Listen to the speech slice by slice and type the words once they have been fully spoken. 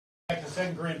Back to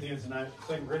 2 Corinthians tonight,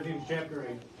 2 Corinthians chapter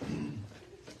 8.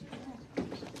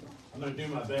 I'm going to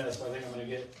do my best. I think I'm going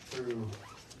to get through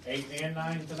 8 and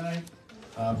 9 tonight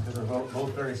because they're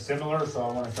both very similar, so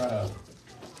I want to try to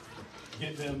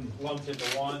get them lumped into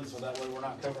one so that way we're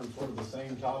not covering sort of the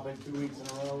same topic 2 weeks in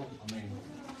a row. I mean,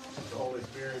 the Holy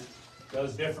Spirit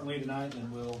does differently tonight, and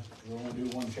we'll only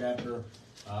do one chapter.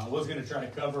 I was going to try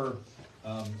to cover,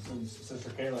 since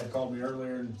Sister Kayla had called me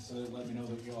earlier and let me know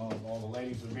that all the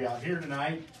ladies would be out here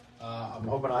tonight. I'm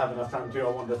hoping I'll have enough time too.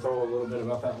 I wanted to throw a little bit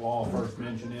about that law first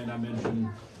mentioned in. I mentioned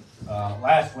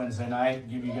last Wednesday night,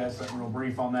 give you guys something real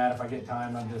brief on that if I get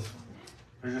time.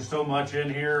 There's just so much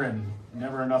in here and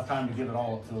never enough time to give it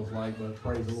all, it feels like, but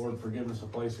praise the Lord for giving us a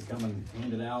place to come and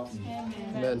hand it out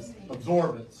and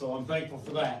absorb it. So I'm thankful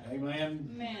for that. Amen.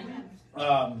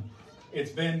 Amen.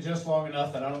 It's been just long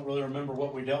enough that I don't really remember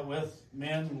what we dealt with,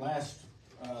 men,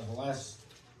 the last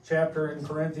chapter in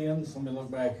Corinthians. Let me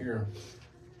look back here.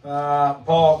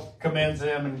 Paul commends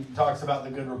him and talks about the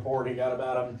good report he got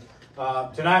about him.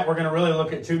 Tonight we're going to really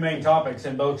look at two main topics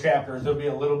in both chapters. There'll be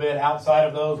a little bit outside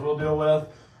of those we'll deal with,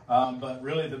 but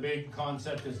really the big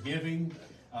concept is giving.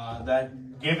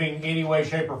 That giving any way,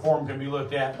 shape, or form can be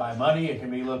looked at by money. It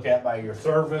can be looked at by your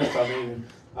service. I mean,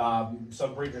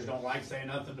 some preachers don't like saying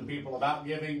nothing to people about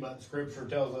giving, but Scripture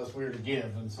tells us we're to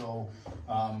give. And so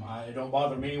it don't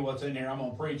bother me what's in here. I'm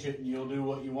going to preach it, and you'll do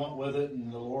what you want with it,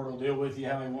 and the Lord will deal with you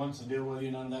how He wants to deal with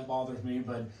you. None of that bothers me,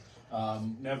 but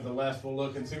nevertheless, we'll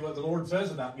look and see what the Lord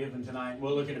says about giving tonight.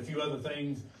 We'll look at a few other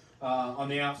things on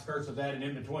the outskirts of that and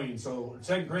in between. So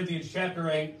 2 Corinthians chapter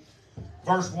 8,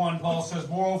 verse 1, Paul says,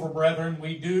 "Moreover, brethren,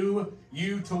 we do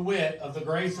you to wit of the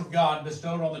grace of God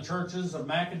bestowed on the churches of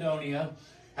Macedonia,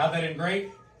 how that in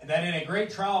a great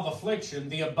trial of affliction,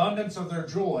 the abundance of their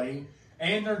joy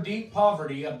and their deep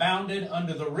poverty abounded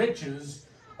unto the riches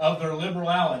of their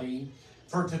liberality.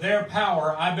 For to their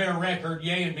power I bear record,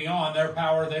 yea, and beyond their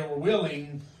power they were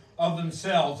willing of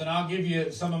themselves." And I'll give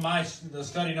you some of the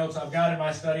study notes I've got in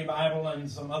my study Bible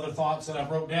and some other thoughts that I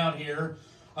wrote down here.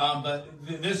 But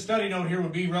this study note here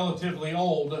would be relatively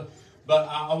old, but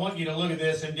I want you to look at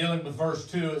this in dealing with verse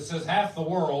 2. It says, half the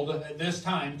world at this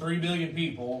time, 3 billion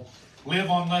people, live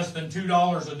on less than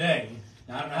 $2 a day.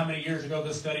 Now, I don't know how many years ago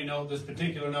this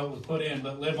particular note was put in,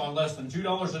 but live on less than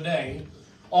 $2 a day.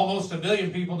 Almost 1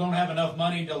 billion people don't have enough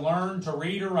money to learn to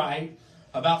read or write.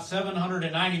 About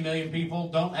 790 million people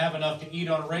don't have enough to eat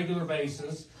on a regular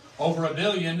basis. Over 1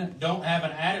 billion don't have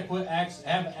adequate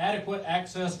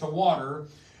access to water,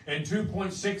 and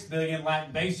 2.6 billion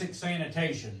lack basic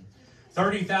sanitation.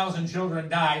 30,000 children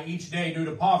die each day due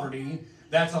to poverty.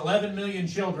 That's 11 million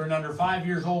children under 5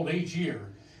 years old each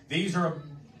year.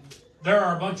 There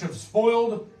are a bunch of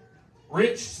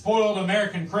rich, spoiled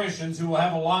American Christians who will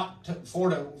have a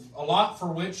lot for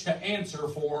which to answer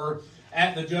for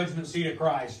at the judgment seat of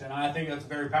Christ. And I think that's a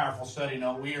very powerful study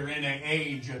note. We are in an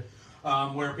age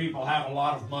where people have a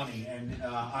lot of money, and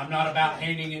I'm not about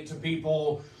handing it to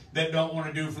people that don't want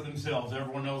to do for themselves.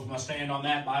 Everyone knows my stand on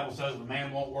that. The Bible says if a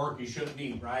man won't work, he shouldn't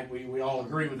eat, right? We all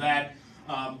agree with that.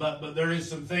 But there is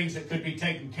some things that could be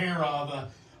taken care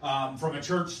of from a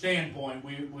church standpoint.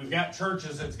 We've got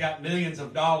churches that's got millions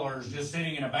of dollars just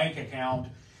sitting in a bank account,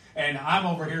 and I'm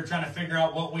over here trying to figure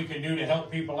out what we can do to help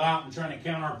people out and trying to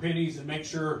count our pennies and make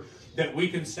sure that we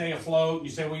can stay afloat. You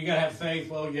say, well, you got to have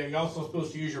faith. Well, yeah, you're also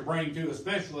supposed to use your brain too,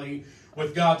 especially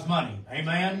with God's money.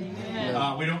 Amen?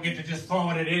 Amen. We don't get to just throw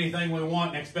it at anything we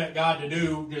want and expect God to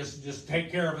do, just take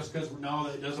care of us, because no,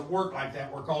 it doesn't work like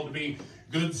that. We're called to be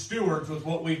good stewards with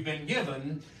what we've been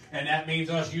given, and that means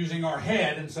us using our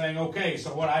head and saying, okay,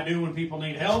 so what I do when people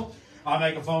need help, I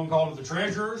make a phone call to the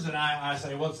treasurers, and I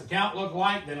say, what's the account look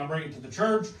like? Then I bring it to the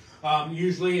church.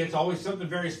 Usually it's always something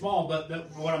very small, but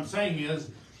what I'm saying is,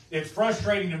 it's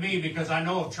frustrating to me because I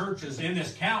know of churches in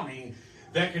this county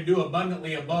that can do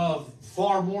abundantly above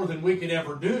far more than we could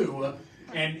ever do.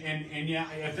 And yeah,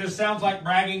 if this sounds like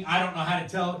bragging, I don't know how to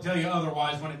tell you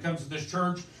otherwise. When it comes to this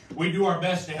church, we do our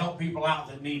best to help people out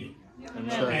that need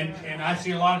it. And I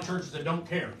see a lot of churches that don't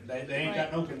care. They ain't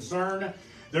got no concern.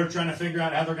 They're trying to figure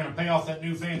out how they're going to pay off that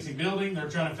new fancy building. They're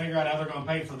trying to figure out how they're going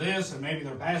to pay for this, and maybe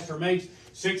their pastor makes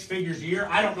 6 figures a year.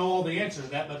 I don't know all the answers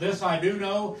to that, but this I do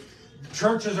know.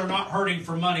 Churches are not hurting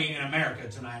for money in America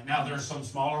tonight. Now, there's some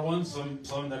smaller ones,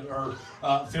 some that are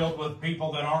filled with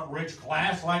people that aren't rich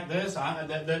class like this,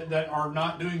 that are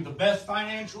not doing the best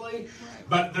financially.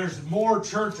 But there's more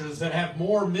churches that have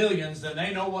more millions than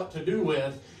they know what to do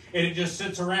with, and it just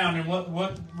sits around. And what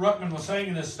Ruckman was saying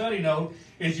in this study note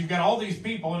is you've got all these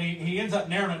people, and he ends up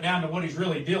narrowing it down to what he's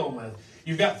really dealing with.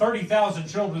 You've got 30,000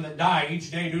 children that die each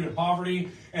day due to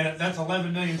poverty, and that's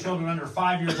 11 million children under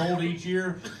 5 years old each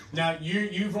year. Now,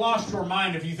 you've lost your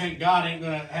mind if you think God ain't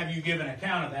going to have you give an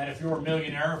account of that. If you're a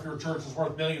millionaire, if your church is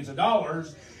worth millions of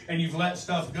dollars, and you've let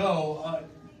stuff go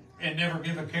and never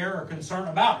give a care or concern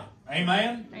about it.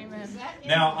 Amen? Amen.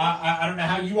 Now, I don't know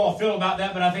how you all feel about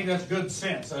that, but I think that's good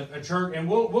sense. A church, and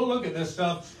we'll look at this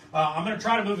stuff. I'm going to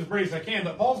try to move as brief as I can,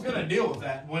 but Paul's going to deal with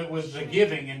that, with the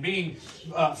giving and being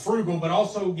frugal, but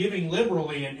also giving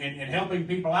liberally and helping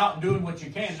people out and doing what you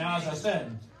can. Now, as I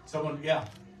said, someone, yeah.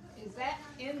 Is that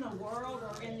in the world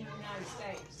or in the United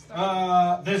States?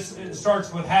 This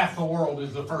starts with half the world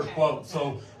is the first quote.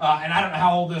 So, and I don't know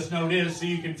how old this note is, so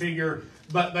you can figure.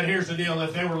 But here's the deal: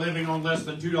 if they were living on less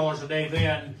than $2 a day,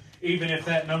 then even if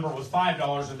that number was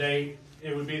 $5 a day,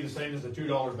 it would be the same as the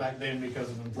 $2 back then because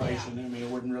of inflation. Yeah. I mean, it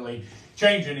wouldn't really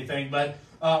change anything. But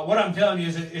what I'm telling you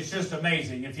is it's just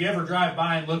amazing. If you ever drive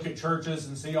by and look at churches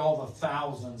and see all the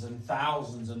thousands and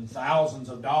thousands and thousands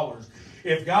of dollars.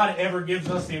 If God ever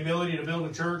gives us the ability to build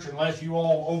a church, unless you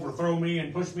all overthrow me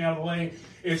and push me out of the way,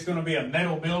 it's going to be a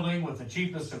metal building with the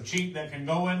cheapest of cheap that can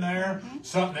go in there.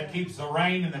 Something that keeps the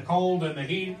rain and the cold and the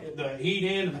heat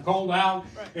in and the cold out,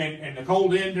 and the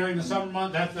cold in during the summer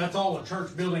month. That's all a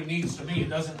church building needs to be. It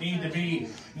doesn't need to be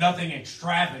nothing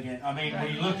extravagant. I mean,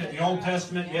 when you looked at the Old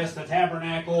Testament, yes, the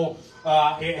tabernacle,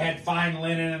 it had fine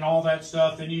linen and all that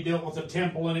stuff. Then you dealt with the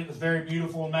temple, and it was very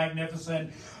beautiful and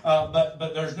magnificent.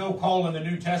 But there's no call in the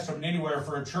New Testament anywhere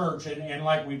for a church. And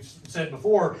like we've said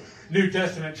before, New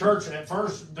Testament church, at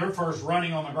first, their first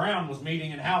running on the ground was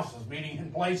meeting in houses, meeting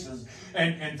in places.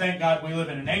 And thank God we live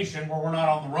in a nation where we're not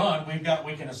on the run.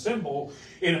 We can assemble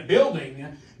in a building,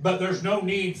 but there's no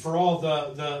need for all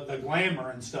the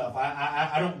glamour and stuff.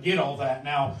 I don't get all that.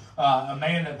 Now, a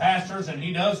man that pastors and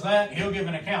he does that, he'll give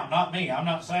an account, not me. I'm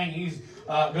not saying he's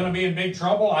going to be in big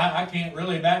trouble. I can't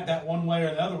really back that one way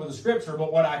or the other with the scripture,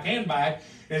 but what I can back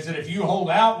is that if you hold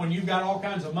out when you've got all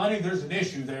kinds of money, there's an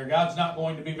issue there. God's not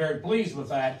going to be very pleased with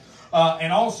that.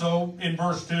 And also, in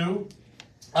verse 2,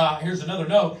 here's another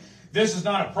note. This is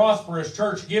not a prosperous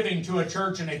church giving to a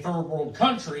church in a third world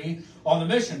country on the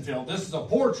mission field. This is a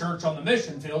poor church on the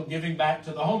mission field giving back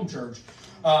to the home church.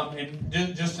 And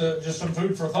just some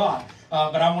food for thought.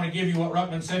 But I want to give you what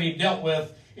Ruckman said he dealt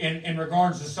with in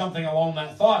regards to something along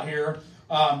that thought here.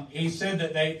 He said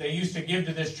that they used to give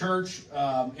to this church.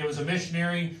 It was a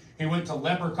missionary. He went to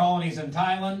leper colonies in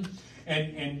Thailand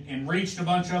and reached a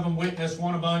bunch of them, witnessed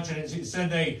one a bunch, and he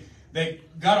said they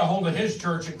got a hold of his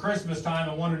church at Christmas time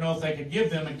and wanted to know if they could give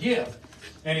them a gift.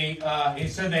 And he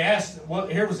said they asked,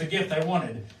 here was the gift they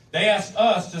wanted. They asked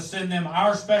us to send them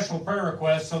our special prayer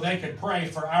request so they could pray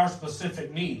for our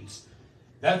specific needs.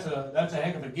 That's a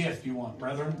heck of a gift you want,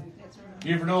 brethren.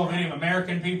 You ever know of any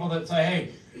American people that say,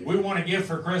 hey, we want a gift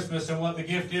for Christmas, and what the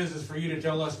gift is for you to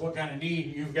tell us what kind of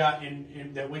need you've got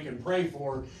in that we can pray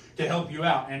for to help you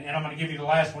out. And I'm going to give you the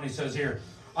last one he says here.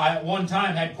 I at one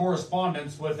time had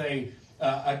correspondence with a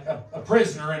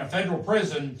prisoner in a federal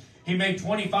prison. He made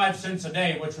 25 cents a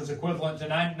day, which was equivalent to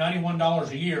 $91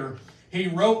 a year. He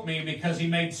wrote me because he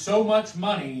made so much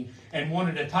money and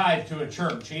wanted to tithe to a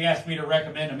church. He asked me to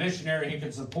recommend a missionary he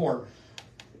could support.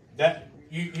 That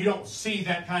you don't see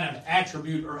that kind of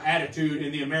attribute or attitude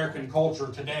in the American culture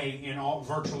today in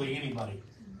virtually anybody.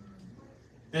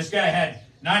 This guy had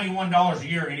 $91 a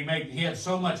year, and he had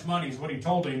so much money is what he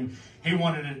told him. He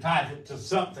wanted to tithe it to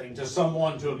something, to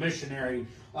someone, to a missionary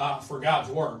for God's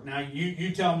work. Now,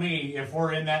 you tell me if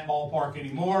we're in that ballpark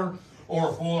anymore, or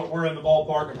if we're in the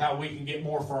ballpark of how we can get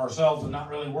more for ourselves and not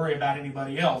really worry about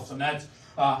anybody else. And that's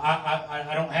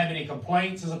I don't have any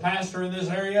complaints as a pastor in this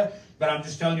area, but I'm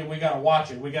just telling you, we got to watch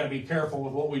it. We got to be careful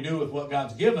with what we do with what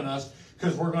God's given us,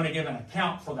 because we're going to give an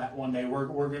account for that one day.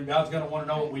 God's going to want to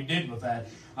know what we did with that.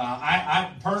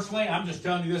 I personally, I'm just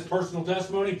telling you this personal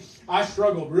testimony. I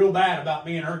struggled real bad about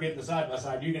me and her getting side by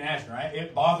side. You can ask her.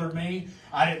 It bothered me.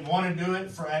 I didn't want to do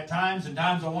it at times, and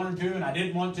times I wanted to, and I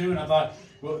didn't want to, and I thought,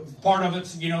 well, part of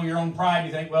it's, your own pride.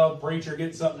 You think, well, preacher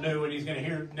gets something new, and he's going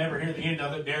to never hear the end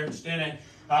of it. Darren Stennett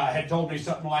had told me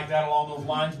something like that along those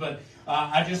lines. But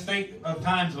I just think of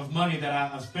times of money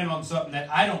that I've spent on something that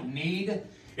I don't need.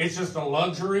 It's just a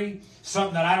luxury,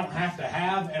 something that I don't have to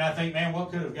have. And I think, man,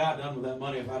 what could have God done with that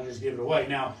money if I just give it away?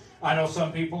 Now, I know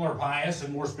some people are pious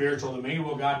and more spiritual than me.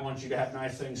 Well, God wants you to have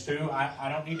nice things too.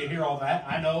 I don't need to hear all that.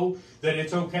 I know that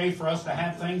it's okay for us to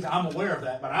have things. I'm aware of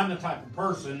that. But I'm the type of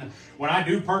person, when I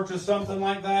do purchase something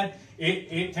like that,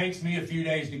 it takes me a few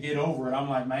days to get over it. I'm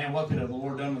like, man, what could have the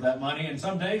Lord done with that money? And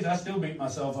some days I still beat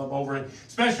myself up over it,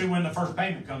 especially when the first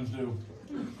payment comes due.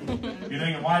 You're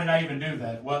thinking, why did I even do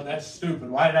that? Well, that's stupid.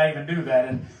 Why did I even do that?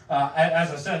 And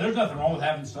as I said, there's nothing wrong with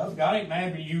having stuff. God ain't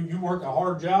mad at you. You work a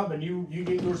hard job and you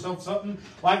get yourself something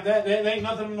like that. There ain't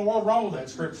nothing in the world wrong with that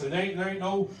scripture. There ain't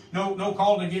no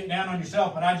call to get down on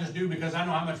yourself, but I just do because I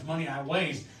know how much money I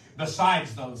waste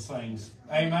besides those things.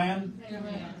 Amen?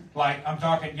 Amen. Like, I'm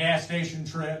talking gas station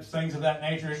trips, things of that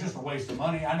nature. It's just a waste of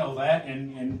money. I know that.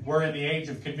 And we're in the age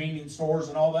of convenience stores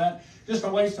and all that. Just a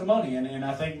waste of money. And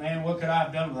I think, man, what could I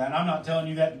have done with that? And I'm not telling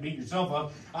you that to beat yourself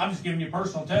up. I'm just giving you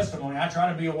personal testimony. I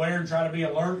try to be aware and try to be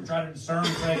alert and try to discern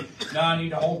and say, no, I need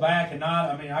to hold back and not.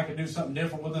 I mean, I could do something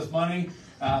different with this money.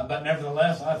 But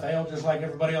nevertheless, I failed just like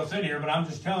everybody else in here. But I'm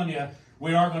just telling you,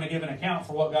 we are going to give an account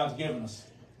for what God's given us.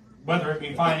 Whether it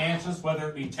be finances, whether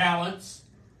it be talents.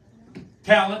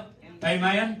 Talent.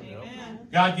 Amen. Amen.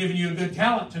 God giving you a good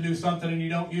talent to do something and you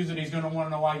don't use it, He's going to want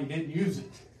to know why you didn't use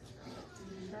it.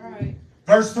 Right.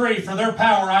 Verse 3, for their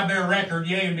power I bear record,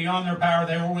 yea, and beyond their power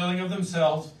they were willing of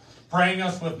themselves, praying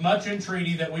us with much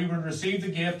entreaty that we would receive the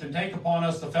gift and take upon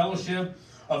us the fellowship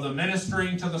of the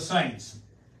ministering to the saints.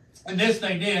 And this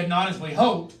they did, not as we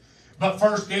hoped, but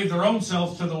first gave their own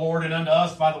selves to the Lord and unto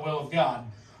us by the will of God.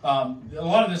 A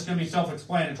lot of this is going to be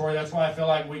self-explanatory. That's why I feel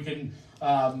like we can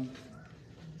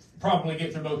probably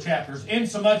get through both chapters.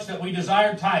 Insomuch that we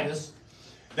desired Titus,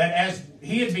 that as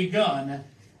he had begun,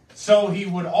 so he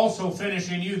would also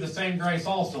finish in you the same grace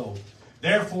also.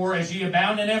 Therefore, as ye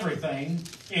abound in everything,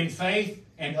 in faith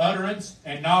and utterance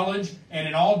and knowledge and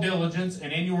in all diligence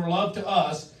and in your love to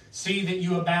us, see that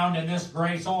you abound in this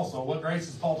grace also. What grace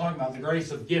is Paul talking about? The grace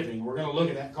of giving. We're going to look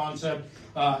at that concept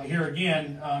here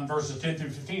again, verses 10 through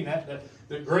 15.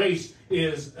 The grace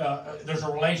is, there's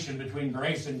a relation between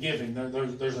grace and giving.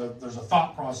 There's a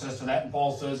thought process to that. And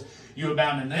Paul says, you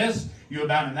abound in this, you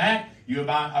abound in that, you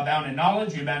abound in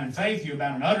knowledge, you abound in faith, you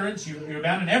abound in utterance, you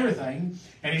abound in everything.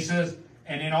 And he says,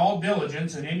 and in all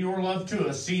diligence and in your love to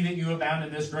us, see that you abound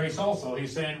in this grace also.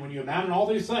 He's saying, when you abound in all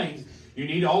these things, you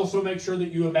need to also make sure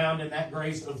that you abound in that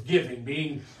grace of giving,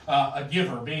 being a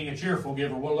giver, being a cheerful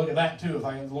giver. We'll look at that too if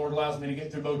the Lord allows me to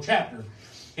get through both chapters.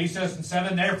 He says in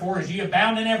 7, therefore, as ye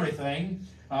abound in everything,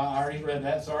 I already read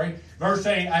that, sorry. Verse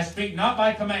 8, I speak not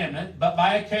by commandment, but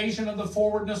by occasion of the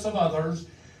forwardness of others,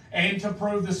 and to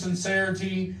prove the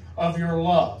sincerity of your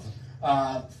love.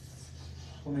 Let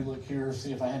me look here,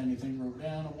 see if I had anything wrote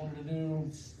down I wanted to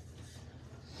do.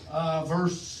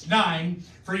 Verse 9,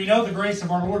 for ye know the grace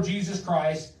of our Lord Jesus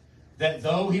Christ, that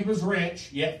though he was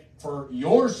rich, yet for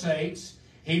your sakes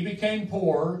he became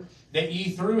poor, that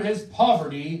ye through his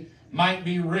poverty might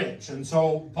be rich. And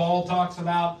so Paul talks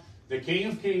about the King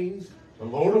of Kings, the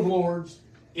Lord of Lords,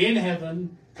 in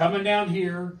heaven, coming down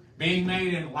here, being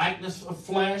made in likeness of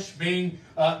flesh, being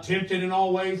tempted in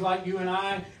all ways like you and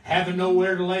I, having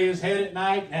nowhere to lay his head at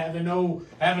night, having no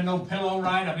pillow,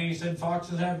 right? I mean, he said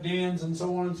foxes have dens and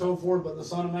so on and so forth, but the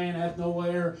Son of Man hath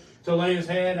nowhere to lay his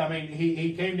head. I mean,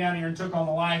 he came down here and took on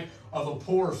the life of a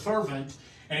poor servant,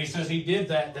 and he says he did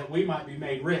that we might be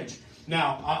made rich.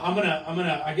 Now,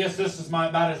 I guess this is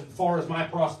about as far as my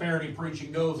prosperity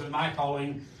preaching goes and my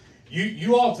calling.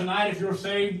 You all tonight, if you're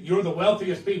saved, you're the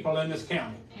wealthiest people in this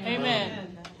county.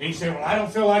 Amen. And you say, well, I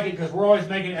don't feel like it because we're always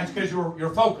making it. That's because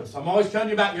you're focused. I'm always telling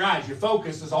you about your eyes. Your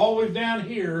focus is always down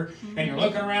here, and you're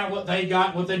looking around at what they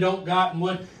got, what they don't got, and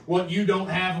what you don't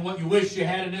have, and what you wish you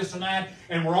had, and this and that.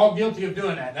 And we're all guilty of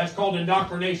doing that. That's called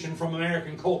indoctrination from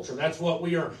American culture. That's what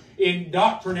we are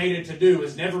indoctrinated to do,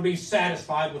 is never be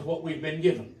satisfied with what we've been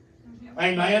given.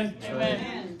 Amen?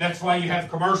 Amen. That's why you have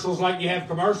commercials like you have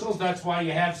commercials. That's why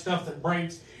you have stuff that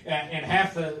breaks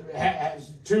in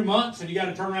 2 months, and you got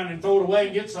to turn around and throw it away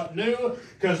and get something new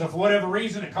because of whatever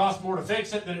reason it costs more to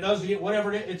fix it than it does to get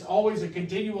whatever it is. It's always a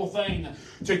continual thing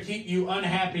to keep you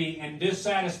unhappy and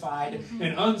dissatisfied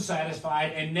and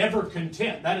unsatisfied and never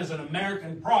content. That is an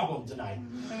American problem tonight.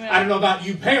 I don't know about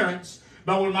you parents,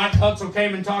 but when Mike Hutzel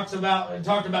came and talked about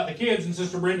the kids, and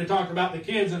Sister Brenda talked about the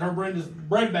kids and her Brenda's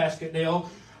breadbasket deal,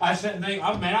 I sat and think,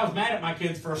 I was mad at my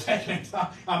kids for a second.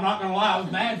 I'm not going to lie, I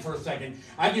was mad for a second.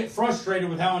 I get frustrated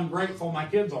with how ungrateful my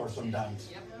kids are sometimes.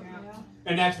 Yep.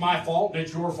 And that's my fault.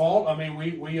 It's your fault. I mean,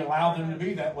 we allow them to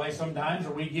be that way sometimes,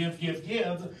 or we give,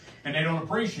 and they don't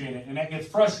appreciate it, and that gets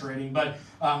frustrating. But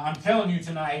I'm telling you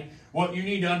tonight, what you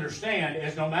need to understand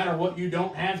is no matter what you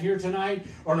don't have here tonight,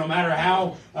 or no matter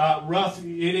how rough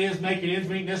it is making ends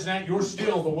meet, this and that, you're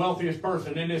still the wealthiest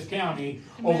person in this county.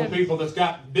 Amen. Over people that's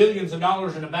got billions of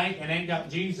dollars in the bank and ain't got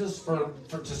Jesus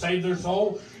to save their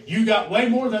soul. You got way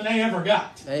more than they ever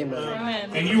got.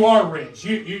 Amen. And you are rich.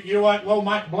 You're like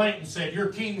Mike Blanton said, you're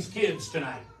king's kids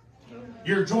tonight.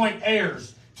 You're joint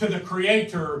heirs to the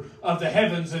creator of the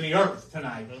heavens and the earth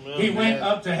tonight. Amen. He went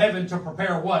up to heaven to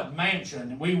prepare what?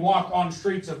 Mansion. We walk on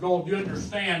streets of gold. You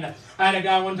understand? I had a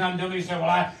guy one time tell me, he said, well,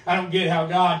 I don't get how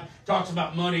God talks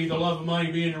about money, the love of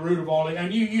money being the root of all it.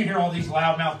 And you hear all these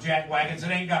loudmouth jackwagons that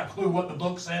ain't got a clue what the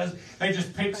book says. They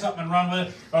just pick something and run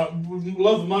with it.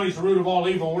 Love of money is the root of all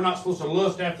evil. We're not supposed to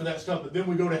lust after that stuff. But then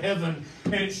we go to heaven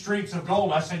and it's streets of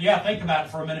gold. I said, yeah, think about it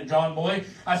for a minute, John boy.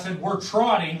 I said, we're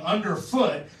trotting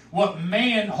underfoot what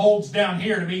man holds down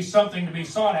here to be something to be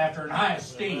sought after in high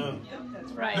esteem.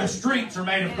 That's right. The streets are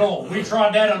made of gold. We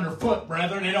trod that underfoot,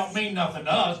 brethren. It don't mean nothing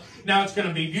to us. Now it's going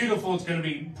to be beautiful. It's going to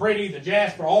be pretty, the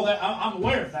jasper, all that. I'm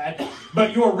aware of that.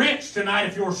 But you're rich tonight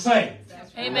if you're saved.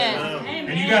 Amen.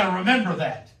 And you got to remember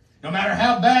that. No matter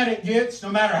how bad it gets, no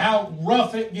matter how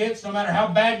rough it gets, no matter how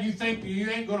bad you think you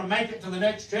ain't going to make it to the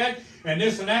next check, and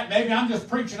this and that, maybe I'm just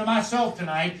preaching to myself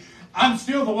tonight. I'm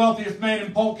still the wealthiest man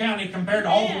in Polk County compared to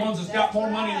all the ones that's got more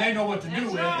money and they know what to do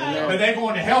with. But they go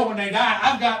into hell when they die.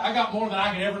 I got more than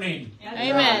I could ever need.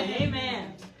 Amen.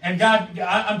 Amen. And God,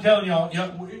 I'm telling y'all,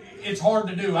 it's hard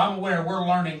to do. I'm aware. We're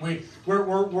learning.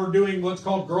 We're doing what's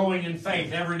called growing in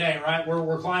faith every day, right?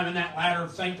 We're climbing that ladder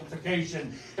of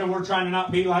sanctification, and we're trying to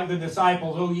not be like the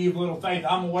disciples. Oh, ye of little faith.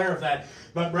 I'm aware of that.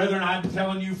 But brethren, I'm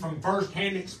telling you from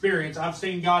firsthand experience, I've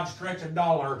seen God stretch a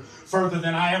dollar further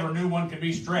than I ever knew one could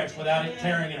be stretched without it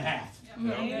tearing in half.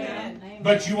 Amen.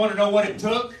 But you want to know what it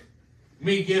took?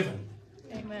 Me giving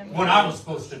Amen. what I was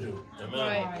supposed to do.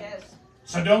 Right. Yes.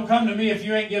 So don't come to me if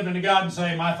you ain't giving to God and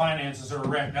say, my finances are a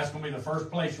wreck. That's going to be the first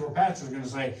place your pastor's going to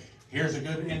say, here's a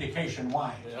good indication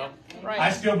why. Yep. Right.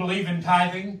 I still believe in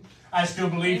tithing. I still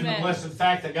believe in the Amen. blessed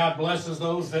fact that God blesses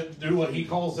those that do what He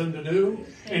calls them to do.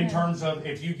 In terms of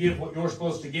if you give what you're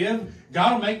supposed to give,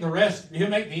 God will make the rest. He'll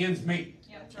make the ends meet.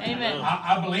 Amen.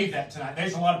 I believe that tonight.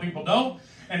 There's a lot of people don't,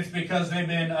 and it's because they've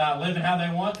been living how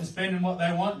they want and spending what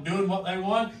they want and doing what they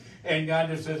want. And God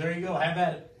just says, there you go, have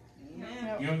at it.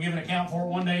 You're going to give an account for it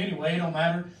one day anyway. It don't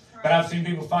matter. But I've seen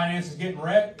people's finances getting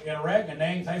wrecked, and they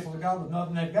ain't faithful to God with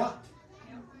nothing they've got.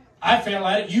 I fail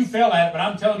at it. You fail at it. But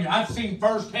I'm telling you, I've seen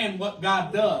firsthand what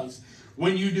God does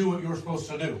when you do what you're supposed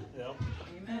to do. Yep.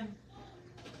 Amen.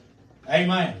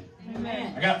 Amen.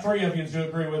 Amen. I got 3 of you to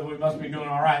agree with. We must be doing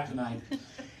all right tonight.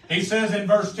 He says in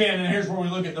verse 10, and here's where we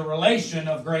look at the relation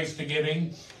of grace to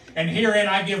giving. And herein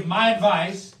I give my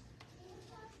advice.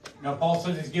 Now, Paul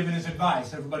says he's giving his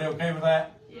advice. Everybody okay with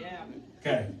that? Yeah.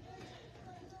 Okay.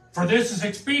 For this is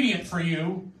expedient for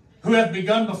you, who have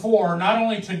begun before, not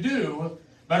only to do,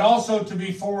 but also to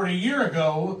be forward a year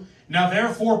ago. Now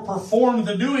therefore perform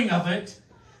the doing of it,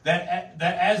 that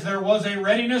as there was a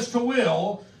readiness to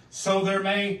will, so there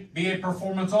may be a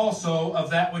performance also of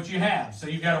that which you have. So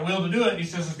you've got a will to do it. He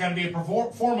says there's got to be a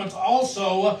performance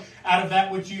also out of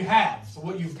that which you have. So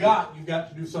what you've got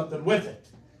to do something with it.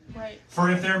 Right. For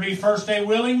if there be first a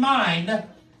willing mind,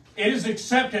 it is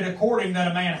accepted according that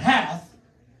a man hath,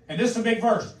 and this is a big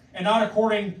verse, and not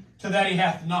according to that he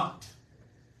hath not.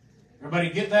 Everybody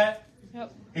get that?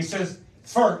 Yep. He says,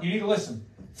 first, you need to listen.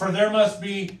 For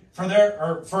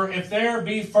if there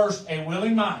be first a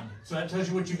willing mind. So that tells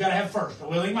you what you've got to have first, a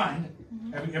willing mind.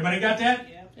 Everybody got that?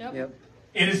 Yep.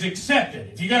 It is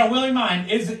accepted. If you got a willing mind,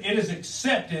 it is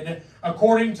accepted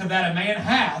according to that a man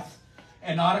hath,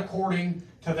 and not according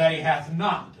to that he hath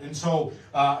not. And so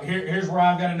here's where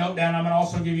I've got a note down. I'm going to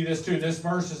also give you this too. This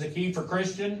verse is a key for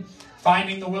Christian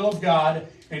finding the will of God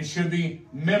and should be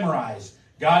memorized.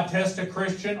 God tests a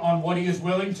Christian on what he is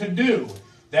willing to do.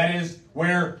 That is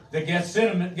where the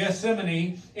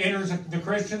Gethsemane enters the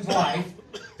Christian's life.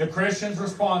 The Christian's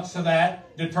response to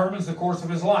that determines the course of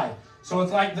his life. So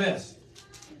it's like this.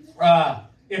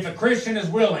 If a Christian is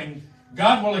willing,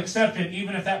 God will accept it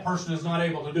even if that person is not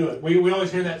able to do it. We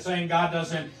always hear that saying, God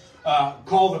doesn't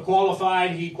call the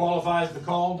qualified, He qualifies the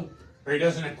called. Or He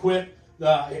doesn't equip.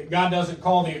 God doesn't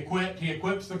call the equipped, He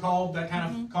equips the called, that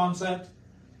kind of concept.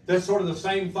 That's sort of the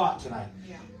same thought tonight.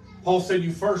 Yeah. Paul said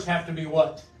you first have to be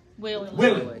what? Willing.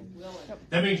 Willing.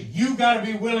 That means you got to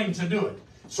be willing to do it.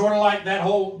 Sort of like that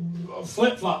whole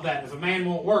flip-flop that if a man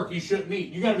won't work, he shouldn't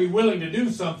eat. You got to be willing to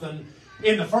do something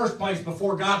in the first place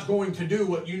before God's going to do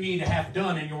what you need to have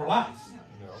done in your life.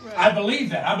 Right. I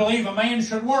believe that. I believe a man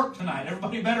should work tonight.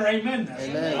 Everybody better amen this.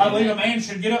 Amen. I believe a man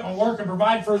should get up and work and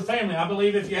provide for his family. I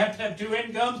believe if you have to have 2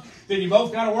 incomes, then you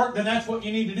both got to work, then that's what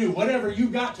you need to do. Whatever you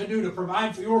got to do to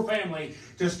provide for your family,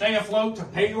 to stay afloat, to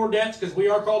pay your debts, because we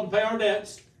are called to pay our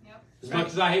debts. Yep. As much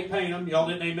as I hate paying them, y'all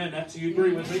didn't amen that, so you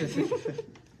agree with me.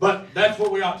 But that's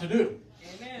what we ought to do.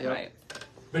 Amen. Yep. Right.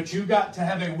 But you got to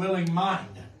have a willing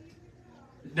mind.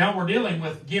 Now we're dealing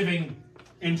with giving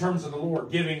in terms of the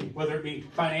Lord, giving whether it be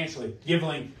financially,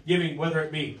 giving whether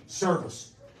it be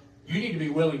service. You need to be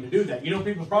willing to do that. You know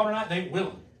people's problem tonight? They ain't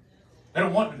willing. They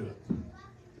don't want to do it.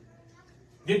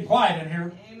 Getting quiet in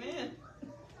here. Amen.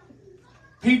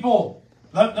 People,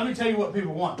 let me tell you what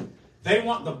people want. They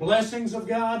want the blessings of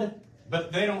God,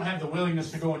 but they don't have the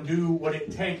willingness to go and do what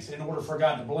it takes in order for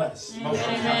God to bless. Most of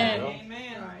the time.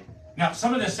 Amen. Now,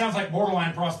 some of this sounds like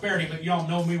borderline prosperity, but y'all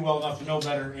know me well enough to know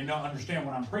better and don't understand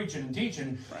what I'm preaching and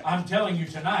teaching. Right. I'm telling you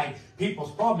tonight,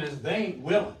 people's problem is they ain't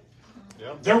willing.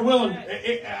 Yep. They're willing.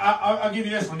 I'll give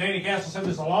you this one. Danny Castle said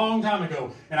this a long time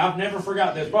ago, and I've never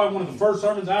forgot this. Probably one of the first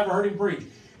sermons I ever heard him preach.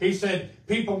 He said,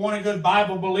 people want a good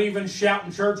Bible-believing,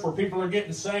 shouting church where people are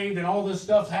getting saved and all this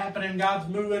stuff's happening,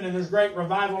 God's moving, and there's great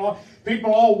revival.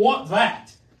 People all want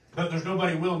that, but there's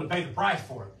nobody willing to pay the price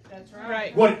for it. That's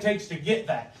right. What it takes to get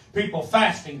that. People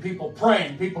fasting, people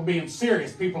praying, people being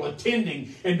serious, people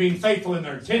attending and being faithful in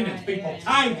their attendance, people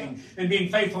tithing and being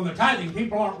faithful in their tithing.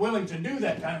 People aren't willing to do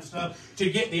that kind of stuff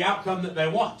to get the outcome that they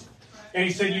want. And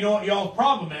he said, you know what y'all's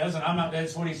problem is, and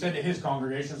that's what he said to his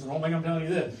congregation, so don't think I'm telling you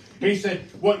this. He said,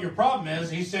 what your problem is,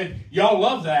 he said, y'all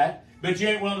love that, but you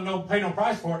ain't willing to pay no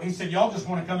price for it. He said, y'all just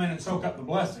want to come in and soak up the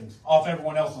blessings off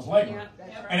everyone else's labor.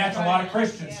 Yeah, and that's a lot of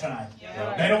Christians tonight.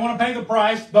 Yeah. They don't want to pay the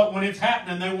price, but when it's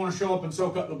happening, they want to show up and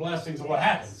soak up the blessings of what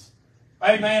happens.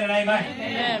 Amen and amen.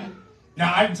 Amen.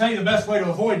 Now, I can tell you the best way to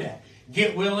avoid that.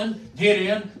 Get willing, get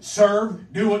in,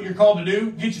 serve, do what you're called to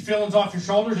do, get your feelings off your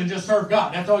shoulders, and just serve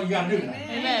God. That's all you got to do tonight.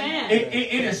 Amen.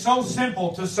 It is so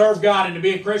simple to serve God and to be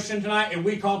a Christian tonight, and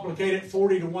we complicate it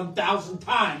 40 to 1,000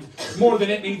 times more than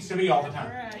it needs to be all the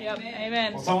time. Yep.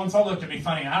 Amen. Well, so-and-so looked at me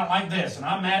funny, and I don't like this, and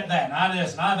I'm mad at that, and I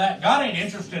this, and I that. God ain't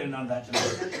interested in none of that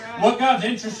tonight. Right. What God's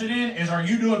interested in is, are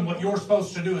you doing what you're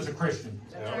supposed to do as a Christian?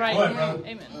 Right. Go ahead, brother.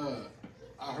 Amen.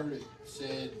 I heard it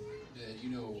said that,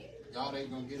 God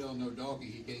ain't going to get on no donkey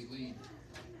he can't lead.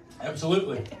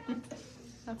 Absolutely.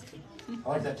 That's good. I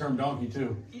like that term donkey,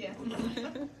 too. Yeah.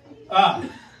 And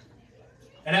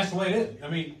that's the way it is. I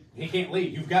mean, he can't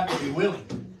lead. You've got to be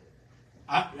willing.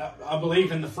 I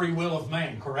believe in the free will of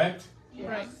man, correct? Yes.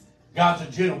 Right. God's a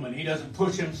gentleman. He doesn't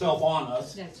push himself on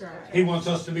us. That's right. He wants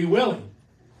us to be willing.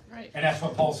 Right. And that's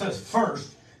what Paul says.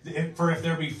 First, for if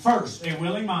there be first a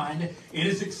willing mind, it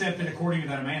is accepted according to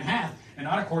that a man hath, and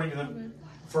not according to the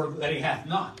for that he hath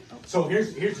not. So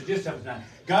here's the gist of it now.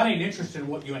 God ain't interested in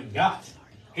what you ain't got.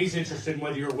 He's interested in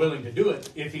whether you're willing to do it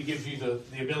if he gives you the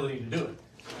ability to do it.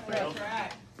 That's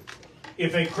right.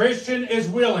 If a Christian is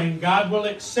willing, God will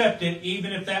accept it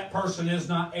even if that person is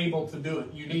not able to do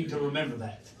it. You need to remember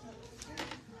that.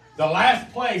 The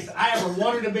last place I ever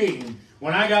wanted to be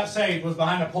when I got saved was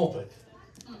behind a pulpit.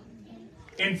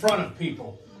 In front of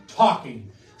people. Talking.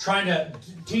 Trying to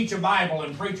teach a Bible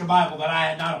and preach a Bible that I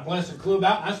had not a blessed clue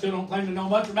about. I still don't claim to know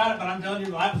much about it, but I'm telling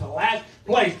you, that was the last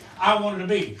place I wanted to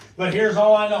be. But here's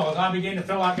all I know, is I began to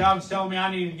feel like God was telling me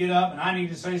I needed to get up, and I need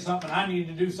to say something, I need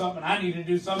to do something, I need to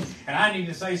do something, and I need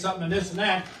to say something, and this and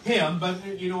that. Him, but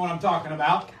you know what I'm talking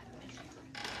about.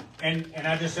 And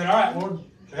I just said, all right, Lord,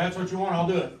 if that's what you want, I'll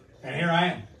do it. And here I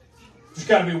am. Just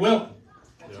got to be willing.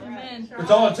 Amen. That's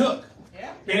all it took.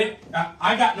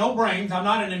 I got no brains. I'm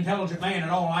not an intelligent man at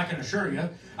all, I can assure you.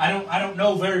 I don't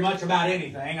know very much about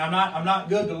anything. I'm not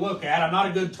good to look at. I'm not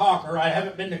a good talker. I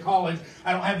haven't been to college.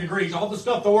 I don't have degrees. All the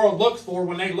stuff the world looks for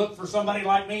when they look for somebody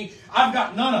like me, I've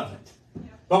got none of it.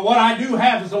 But what I do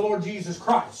have is the Lord Jesus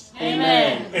Christ.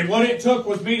 Amen. And what it took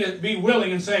was me to be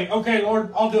willing and say, okay,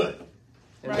 Lord, I'll do it.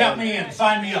 Right. Count me in.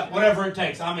 Sign me up. Whatever it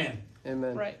takes, I'm in.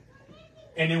 Amen. Right.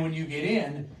 And then when you get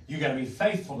in, you got to be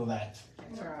faithful to that.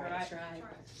 That's right. That's right.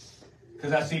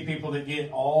 Because I see people that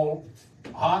get all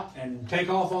hot and take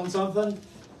off on something,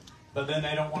 but then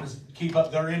they don't want to keep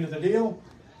up their end of the deal,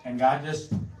 and God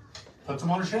just puts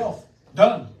them on a shelf.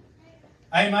 Done.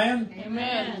 Amen?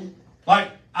 Amen.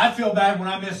 Like, I feel bad when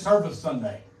I miss service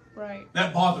Sunday. Right.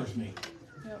 That bothers me.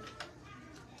 Yep.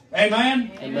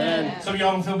 Amen? Amen. Some of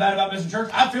y'all don't feel bad about missing church.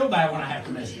 I feel bad when I have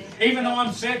to miss it. Even though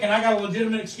I'm sick and I got a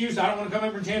legitimate excuse, I don't want to come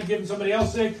every chance giving somebody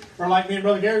else sick, or like me and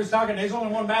Brother Gary was talking, there's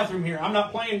only one bathroom here. I'm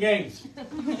not playing games.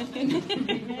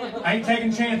 I ain't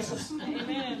taking chances.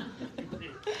 Amen.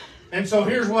 And so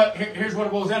here's what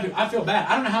it boils down to. I feel bad.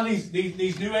 I don't know how these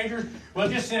new agers will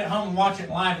just sit at home and watch it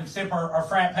live and sip our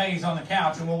frappes on the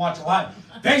couch and we'll watch it live.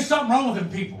 There's something wrong with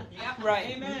them people. Yep. Right.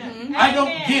 Amen. Mm-hmm. I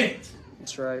don't get it.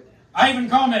 That's right. I even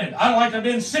commented, I'd like to have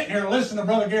been sitting here listening to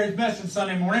Brother Gary's message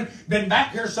Sunday morning, been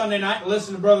back here Sunday night to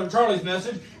listen to Brother Charlie's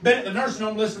message, been at the nursing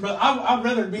home listening to Brother. I'd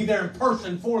rather be there in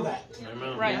person for that.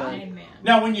 Amen. Right. Amen.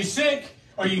 Now, when you're sick,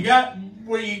 or you got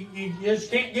where you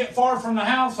just can't get far from the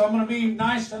house, I'm going to be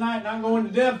nice tonight and I'm going to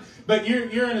depth, but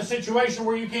you're in a situation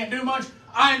where you can't do much,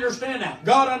 I understand that.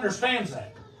 God understands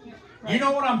that. You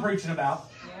know what I'm preaching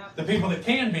about. the people that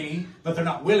can be, but they're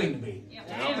not willing to be.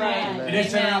 Right. And they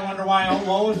sit around and wonder why, oh,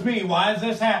 woe is me. Why is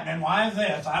this happening? Why is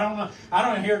this? I don't know. I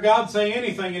don't hear God say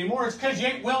anything anymore. It's because you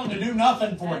ain't willing to do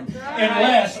nothing for Him.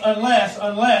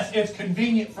 Unless it's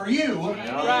convenient for you.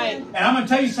 Right. And I'm going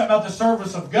to tell you something about the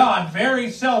service of God.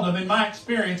 Very seldom, in my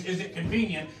experience, is it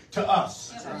convenient to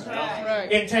us. That's right.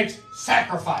 Right. It takes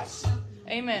sacrifice.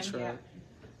 Amen.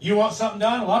 You want something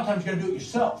done? A lot of times you got to do it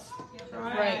yourself.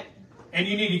 Right. And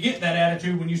you need to get that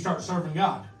attitude when you start serving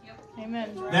God. Amen.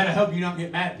 That'll help you not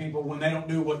get mad at people when they don't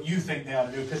do what you think they ought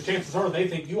to do. Because chances are they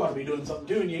think you ought to be doing something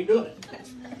too and you ain't doing it.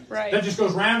 Right. That just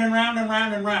goes round and round and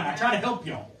round and round. I try to help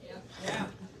y'all. Yeah.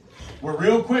 We're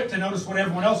real quick to notice what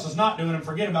everyone else is not doing and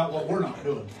forget about what we're not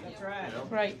doing. That's right.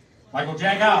 Right. Michael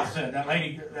Jack House said that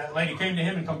lady came to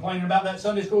him and complaining about that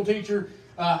Sunday school teacher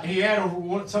he had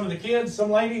over some of the kids.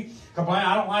 Some lady complaining,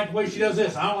 I don't like the way she does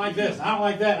this. I don't like this. I don't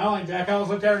like that. I don't like Jack House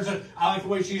looked at her and said, I like the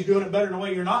way she's doing it better than the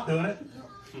way you're not doing it.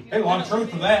 There's a lot of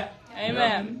truth to that.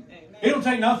 Amen. It don't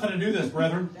take nothing to do this,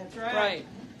 brethren. That's right. Right.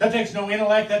 That takes no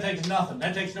intellect. That takes nothing.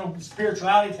 That takes no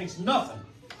spirituality. It takes nothing.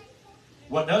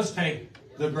 What does take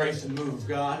the grace and move of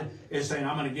God is saying,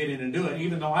 I'm going to get in and do it,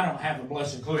 even though I don't have a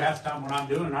blessed clue half the time when I'm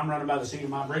doing it. I'm running by the seat of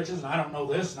my britches, and I don't know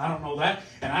this, and I don't know that,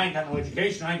 and I ain't got no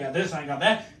education, I ain't got this, I ain't got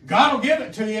that. God will give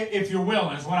it to you if you're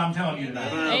willing, is what I'm telling you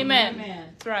today. Amen.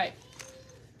 That's right.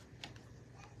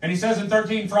 And he says in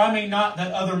 13, for I mean not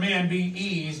that other men be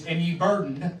eased and ye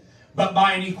burdened, but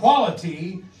by an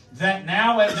equality, that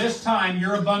now at this time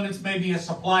your abundance may be a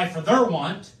supply for their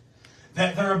want,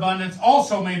 that their abundance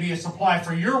also may be a supply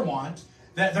for your want,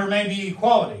 that there may be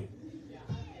equality.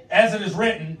 As it is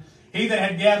written, he that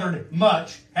had gathered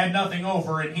much had nothing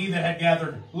over, and he that had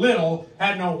gathered little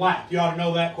had no lack. You ought to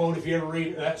know that quote if you ever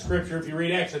read that scripture. If you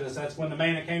read Exodus, that's when the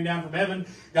manna came down from heaven.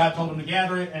 God told him to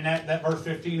gather it, and that verse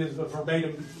 15 is a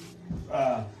verbatim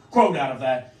quote out of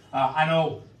that. I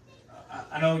know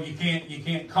you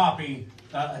can't copy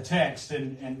a text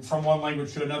and from one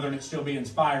language to another and it still be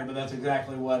inspired, but that's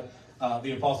exactly what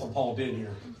the Apostle Paul did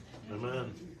here.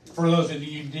 Amen. For those of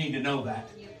you need to know that.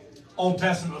 Old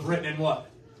Testament was written in what?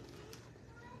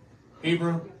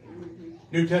 Hebrew.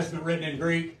 New Testament written in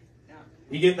Greek.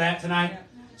 You get that tonight?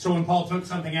 So when Paul took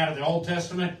something out of the Old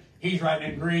Testament, he's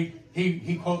writing in Greek.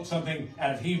 He quotes something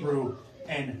out of Hebrew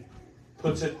and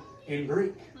puts it in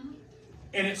Greek.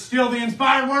 And it's still the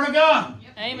inspired Word of God.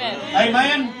 Amen.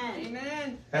 Amen?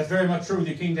 Amen. That's very much true with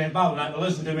the King James Bible. Now,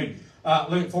 listen to me.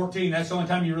 Look at 14. That's the only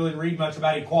time you really read much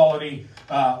about equality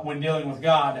when dealing with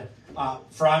God.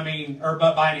 But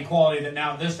by an equality that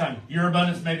now at this time, your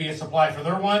abundance may be a supply for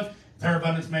their want, their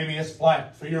abundance may be a supply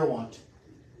for your want.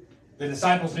 The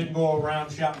disciples didn't go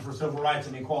around shouting for civil rights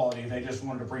and equality. They just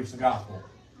wanted to preach the gospel.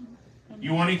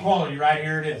 You want equality, right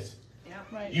here it is.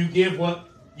 Right. You give what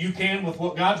you can with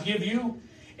what God's given you.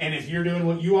 And if you're doing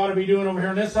what you ought to be doing over here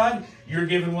on this side, you're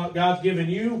giving what God's given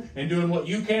you and doing what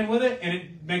you can with it, and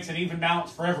it makes an even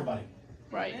balance for everybody.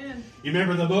 Right. You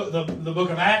remember the book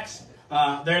of Acts?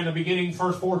 There in the beginning,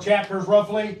 first 4 chapters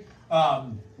roughly.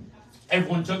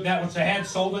 Everyone took that which they had,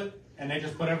 sold it, and they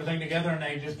just put everything together and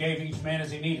they just gave each man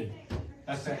as he needed.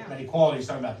 That's that equality he's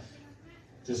talking about.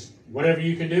 Just whatever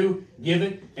you can do, give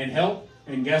it and help.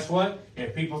 And guess what?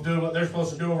 If people do what they're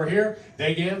supposed to do over here,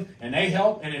 they give and they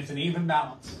help, and it's an even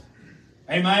balance.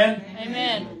 Amen?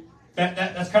 Amen.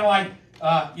 That's kind of like,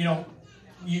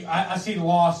 I see the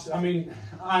loss. I mean,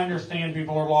 I understand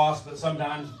people are lost, but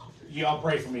sometimes y'all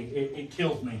pray for me. It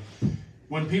kills me.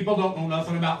 When people don't know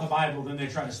nothing about the Bible, then they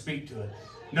try to speak to it.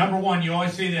 Number one, you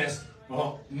always see this.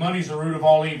 Well, money's the root of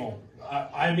all evil.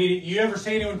 You ever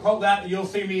see anyone quote that? You'll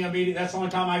see me immediately. That's the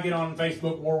only time I get on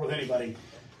Facebook war with anybody.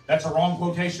 That's a wrong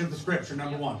quotation of the scripture,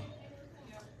 number one.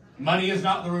 Money is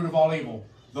not the root of all evil.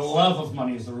 The love of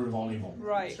money is the root of all evil.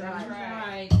 Right. That's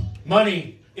right.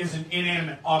 Money is an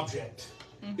inanimate object.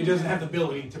 It doesn't have the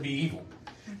ability to be evil.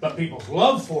 But people's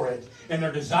love for it and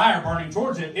their desire burning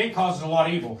towards it, it causes a lot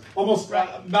of evil. Almost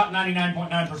about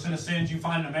 99.9% of sins you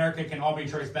find in America can all be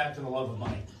traced back to the love of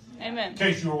money. Amen. In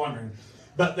case you were wondering.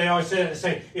 But they always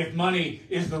say, if money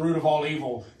is the root of all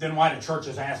evil, then why do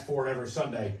churches ask for it every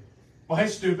Sunday? Well, hey,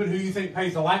 stupid, who do you think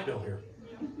pays the light bill here?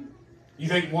 You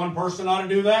think one person ought to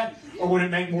do that? Or would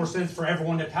it make more sense for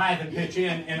everyone to tithe and pitch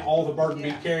in and all the burden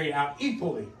be carried out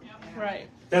equally? Right.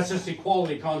 That's this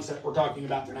equality concept we're talking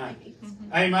about tonight.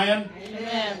 Amen?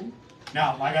 Amen.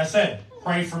 Now, like I said,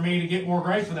 pray for me to get more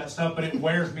grace with that stuff, but it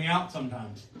wears me out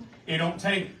sometimes. It don't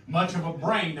take much of a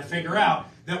brain to figure out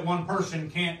that one person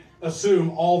can't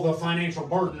assume all the financial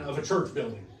burden of a church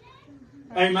building.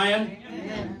 Amen?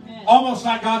 Amen. Almost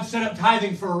like God set up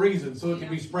tithing for a reason, so it can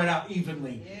be spread out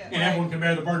evenly, and everyone can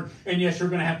bear the burden. And yes, you're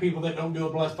going to have people that don't do a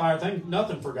blessed fire thing,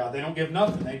 nothing for God. They don't give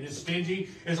nothing. They just stingy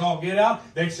as all get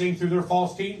out. They sing through their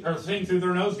false teeth, or sing through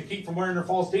their nose to keep from wearing their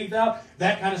false teeth out.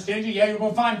 That kind of stingy. Yeah, you're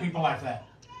going to find people like that.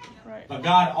 Right. But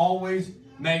God always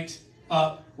makes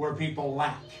up where people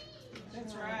lack.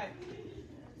 That's right.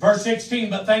 Verse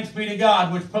 16, but thanks be to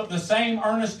God, which put the same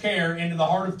earnest care into the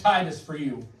heart of Titus for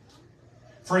you.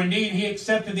 For indeed he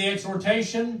accepted the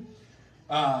exhortation,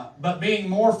 but being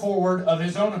more forward of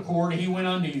his own accord, he went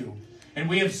unto you. And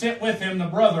we have sent with him the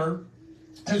brother,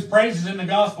 whose praises in the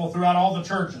gospel throughout all the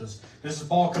churches. This is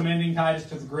Paul commending Titus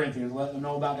to the Corinthians, letting them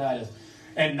know about Titus.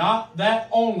 And not that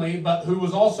only, but who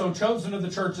was also chosen of the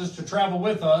churches to travel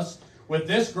with us with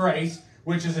this grace,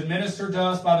 which is administered to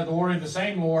us by the glory of the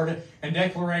same Lord, and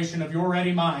declaration of your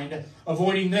ready mind,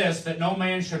 avoiding this, that no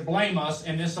man should blame us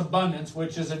in this abundance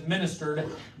which is administered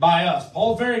by us.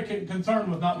 Paul's very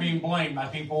concerned with not being blamed by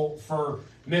people for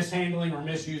mishandling or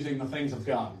misusing the things of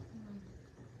God.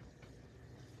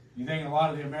 You think a lot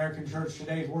of the American church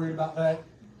today is worried about that?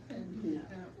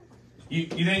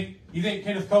 You think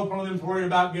Kenneth Copeland and them's worried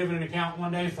about giving an account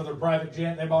one day for their private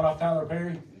jet they bought off Tyler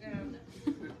Perry?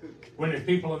 When there's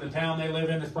people in the town they live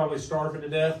in that's probably starving to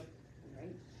death.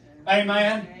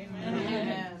 Amen.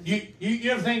 Amen.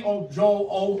 You ever think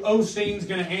Joel Osteen's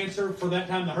going to answer for that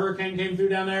time the hurricane came through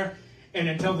down there? And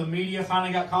until the media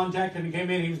finally got contacted and came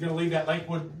in, he was going to leave that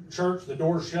Lakewood church, the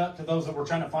doors shut to those that were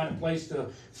trying to find a place to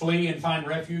flee and find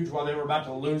refuge while they were about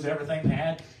to lose everything they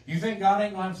had. You think God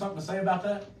ain't going to have something to say about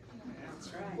that?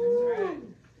 That's right. That's right.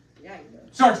 Yeah.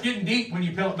 Starts getting deep when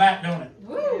you peel it back, don't it?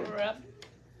 Woo. Yep.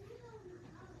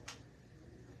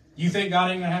 You think God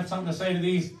ain't going to have something to say to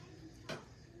these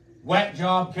whack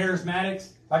job charismatics?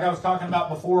 Like I was talking about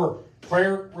before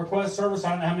prayer request service.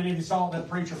 I don't know how many of you saw that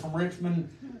preacher from Richmond,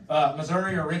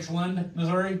 Missouri, or Richland,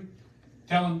 Missouri,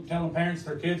 telling parents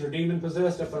their kids are demon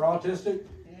possessed if they're autistic.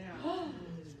 Yeah.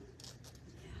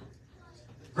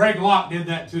 Greg Locke did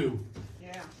that too.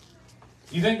 Yeah.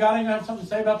 You think God ain't going to have something to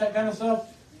say about that kind of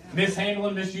stuff?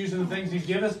 Mishandling, misusing the things He's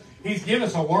given us. He's given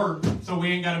us a word, so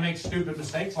we ain't got to make stupid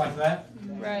mistakes like that.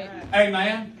 Right.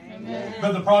 Amen. Amen.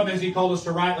 But the problem is He told us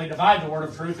to rightly divide the word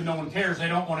of truth, and no one cares. They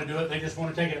don't want to do it. They just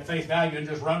want to take it at face value and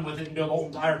just run with it and do the whole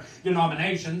entire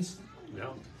denominations. Yeah.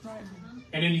 Right.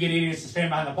 And then you get idiots to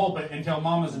stand behind the pulpit and tell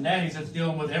mamas and daddies that's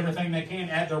dealing with everything they can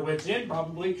at their wits' end,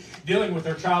 probably dealing with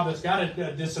their child that's got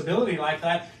a disability like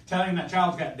that, telling that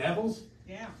child's got devils.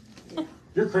 Yeah.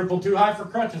 You're crippled too high for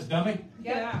crutches, dummy.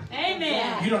 Yeah.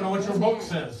 Amen. You don't know what your book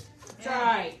says. That's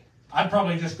right. I'd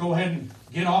probably just go ahead and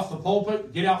get off the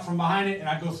pulpit, get out from behind it, and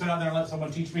I'd go sit out there and let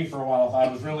someone teach me for a while if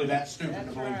I was really that stupid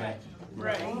to believe that.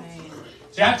 Right.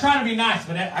 See, I try to be nice,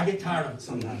 but I get tired of it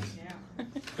sometimes. Yeah.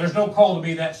 There's no call to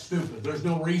be that stupid. There's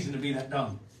no reason to be that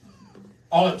dumb.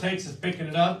 All it takes is picking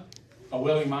it up, a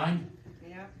willing mind,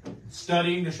 Yeah.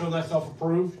 studying to show thyself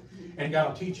approved, and God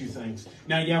will teach you things.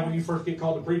 Now, yeah, when you first get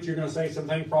called to preach, you're going to say some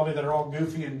things probably that are all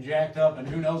goofy and jacked up and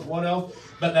who knows what else,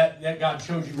 but that God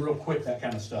shows you real quick that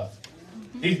kind of stuff.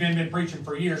 These men been preaching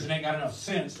for years and ain't got enough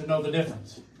sense to know the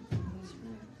difference.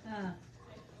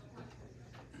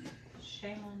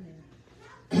 Shame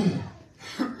on them.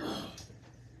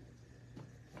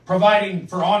 Providing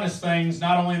for honest things,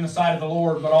 not only in the sight of the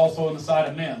Lord, but also in the sight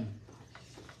of men.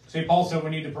 See, Paul said we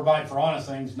need to provide for honest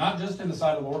things, not just in the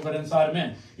sight of the Lord, but in the sight of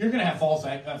men. You're going to have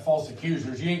false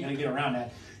accusers. You ain't going to get around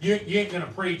that. You ain't going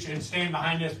to preach and stand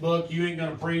behind this book. You ain't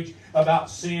going to preach about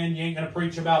sin. You ain't going to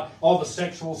preach about all the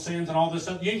sexual sins and all this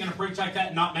stuff. You ain't going to preach like that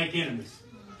and not make enemies.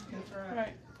 That's right.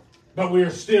 Right. But we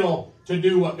are still to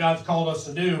do what God's called us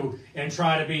to do and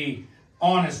try to be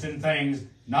honest in things,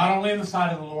 not only in the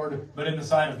sight of the Lord, but in the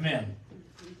sight of men.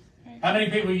 How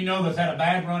many people you know that's had a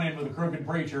bad run-in with a crooked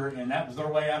preacher and that was their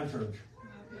way out of church?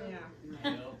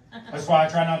 Yeah. That's why I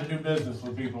try not to do business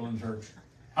with people in church.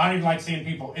 I don't even like seeing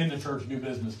people in the church do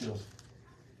business deals.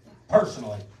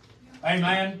 Personally.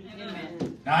 Amen?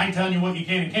 Amen. Now, I ain't telling you what you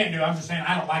can and can't do. I'm just saying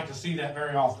I don't like to see that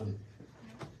very often.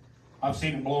 I've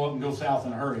seen it blow up and go south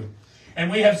in a hurry. And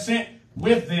we have sent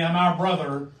with them our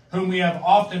brother, whom we have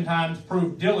oftentimes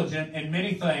proved diligent in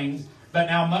many things, but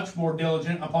now much more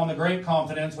diligent upon the great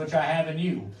confidence which I have in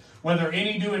you. Whether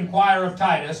any do inquire of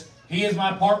Titus, he is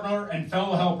my partner and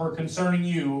fellow helper concerning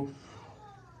you,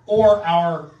 or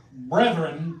our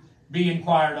brethren be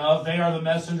inquired of, they are the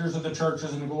messengers of the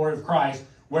churches in the glory of Christ,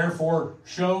 Wherefore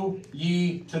show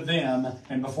ye to them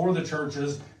and before the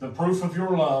churches the proof of your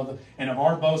love and of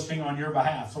our boasting on your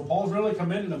behalf. So Paul's really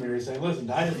commending them here. He's saying, listen,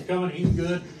 Titus is coming, he's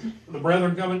good. The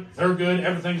brethren coming, they're good,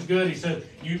 everything's good. He said,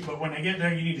 but when they get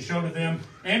there, you need to show to them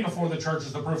and before the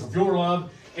churches the proof of your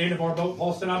love and of our boasting.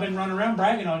 Paul said, I've been running around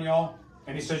bragging on y'all.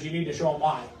 And he says, you need to show them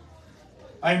why.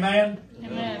 Amen?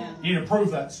 Amen. You need to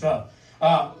prove that stuff.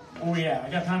 I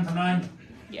got time for 9?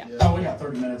 Yeah. Oh, we got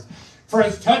 30 minutes. For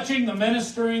as touching the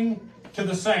ministering to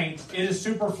the saints, it is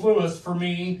superfluous for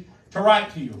me to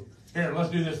write to you. Here, let's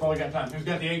do this while we got time. Who's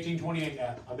got the 1828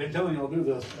 app? I've been telling you I'll do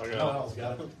this. No one else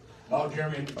got it. Oh,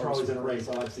 Jeremy probably's in a race.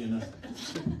 I like seeing this.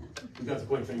 Who's got the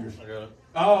quick fingers? I got it.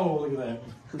 Oh, look at that.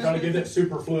 We're trying to get that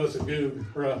superfluous a Goog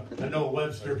or a Noah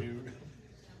Webster.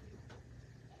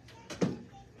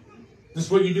 This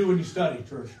is what you do when you study,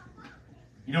 church.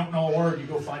 You don't know a word, you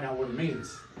go find out what it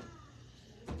means.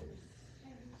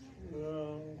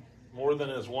 More than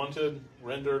is wanted,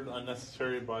 rendered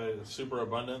unnecessary by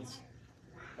superabundance,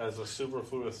 as a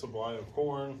superfluous supply of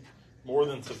corn, more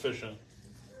than sufficient,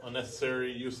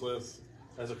 unnecessary, useless,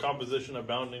 as a composition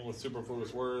abounding with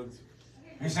superfluous words.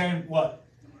 He's saying what?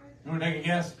 You want to take a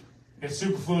guess? It's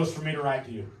superfluous for me to write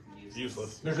to you.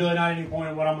 Useless. There's really not any point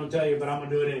in what I'm going to tell you, but I'm going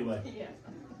to do it anyway. Yeah.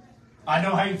 I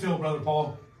know how you feel, Brother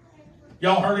Paul.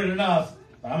 Y'all heard it enough,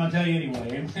 but I'm going to tell you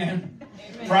anyway. Amen.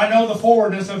 Amen. For I know the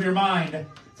forwardness of your mind,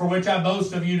 for which I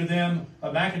boast of you to them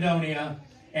of Macedonia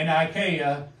and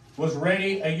Achaia, was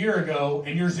ready a year ago,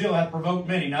 and your zeal hath provoked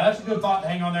many. Now that's a good thought to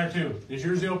hang on there too. Does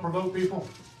your zeal provoke people?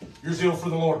 Your zeal for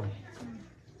the Lord?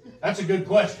 That's a good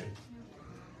question.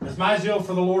 Does my zeal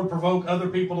for the Lord provoke other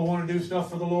people to want to do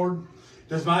stuff for the Lord?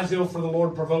 Does my zeal for the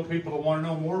Lord provoke people to want to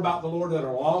know more about the Lord that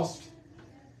are lost?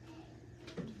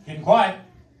 Getting quiet.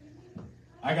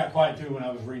 I got quiet too when I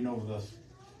was reading over this.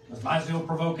 Does my zeal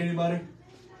provoke anybody?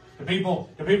 Do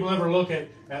people ever look at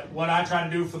what I try to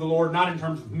do for the Lord, not in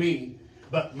terms of me,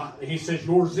 but he says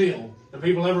your zeal. Do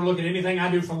people ever look at anything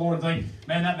I do for the Lord and think,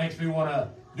 man, that makes me want to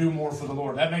do more for the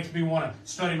Lord. That makes me want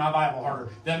to study my Bible harder.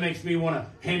 That makes me want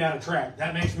to hand out a tract.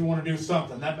 That makes me want to do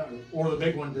something. Or the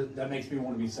big one, that makes me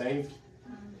want to be saved.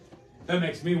 That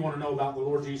makes me want to know about the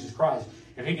Lord Jesus Christ.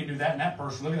 If he can do that in that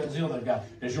person, look at that zeal they've got.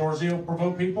 Does your zeal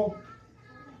provoke people?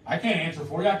 I can't answer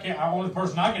for you. The only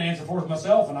person I can answer for is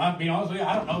myself. And I'll be honest with you,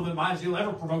 I don't know that my zeal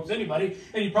ever provokes anybody.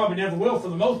 And you probably never will for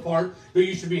the most part. But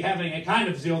you should be having a kind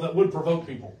of zeal that would provoke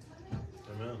people.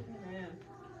 Amen. Amen.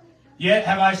 Yet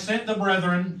have I sent the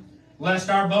brethren, lest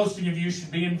our boasting of you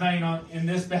should be in vain in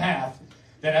this behalf,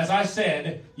 that as I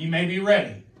said, ye may be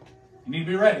ready. You need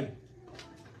to be ready.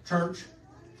 Church.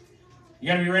 You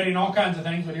got to be ready in all kinds of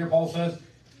things. But here Paul says,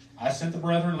 I sent the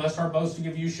brethren, lest our boasting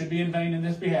of you should be in vain in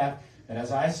this behalf, that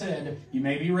as I said, you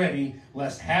may be ready,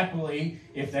 lest happily,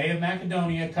 if they of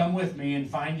Macedonia come with me and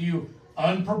find you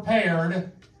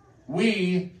unprepared,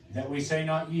 we, that we say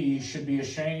not ye, should be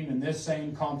ashamed in this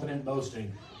same confident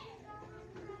boasting.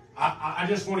 I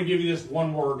just want to give you this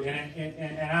one word,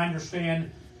 and I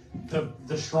understand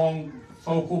the strong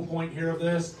focal point here of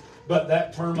this, but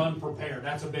that term unprepared,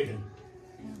 that's a big one.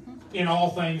 In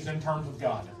all things in terms of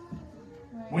God.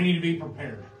 We need to be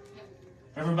prepared.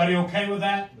 Everybody okay with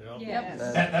that? Yes.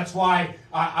 That's why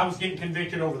I was getting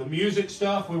convicted over the music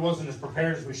stuff. We wasn't as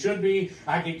prepared as we should be.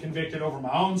 I get convicted over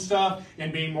my own stuff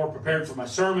and being more prepared for my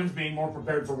sermons, being more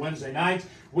prepared for Wednesday nights.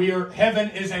 Heaven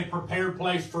is a prepared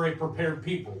place for a prepared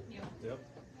people. Yep.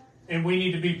 And we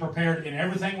need to be prepared in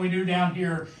everything we do down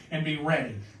here and be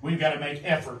ready. We've got to make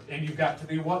effort. And you've got to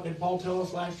be, what did Paul tell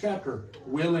us last chapter?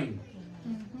 Willing.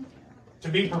 Mm-hmm. To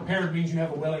be prepared means you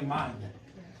have a willing mind.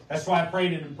 That's why I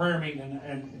prayed in prayer meeting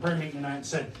tonight and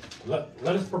said, let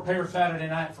us prepare Saturday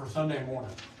night for Sunday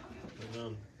morning.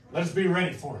 Amen. Let us be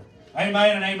ready for it.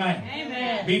 Amen and amen.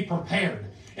 Amen. Be prepared.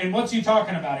 And what's he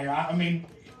talking about here? I mean,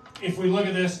 if we look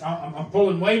at this, I'm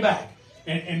pulling way back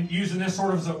and using this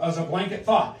sort of as a blanket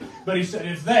thought. But he said,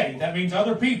 if they, that means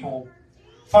other people,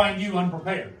 find you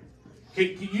unprepared.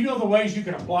 You know the ways you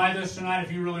can apply this tonight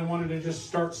if you really wanted to just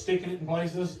start sticking it in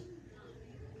places?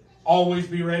 Always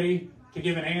be ready to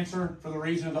give an answer for the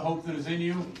reason of the hope that is in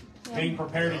you. Being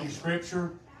prepared in your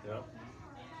scripture. Yep.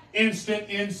 Instant,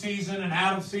 in season, and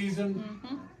out of season.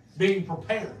 Mm-hmm. Being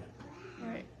prepared.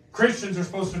 Right. Christians are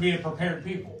supposed to be a prepared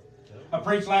people. Yep. I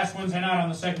preached last Wednesday night on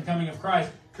the second coming of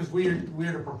Christ because we are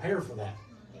to prepare for that.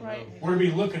 Right. We're to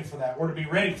be looking for that. We're to be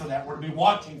ready for that. We're to be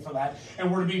watching for that.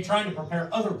 And we're to be trying to prepare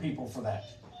other people for that.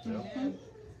 Yep.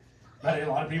 But a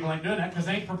lot of people ain't doing that because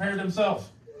they ain't prepared themselves.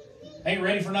 They ain't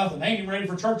ready for nothing. They ain't even ready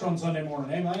for church on Sunday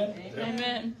morning. Amen?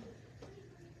 Amen.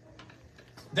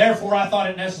 Therefore I thought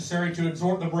it necessary to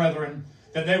exhort the brethren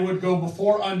that they would go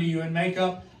before unto you and make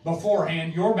up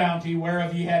beforehand your bounty,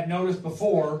 whereof ye had notice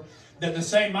before, that the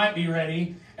same might be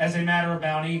ready as a matter of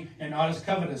bounty and not as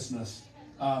covetousness.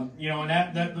 And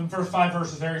that the first 5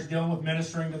 verses there is dealing with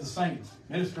ministering to the saints,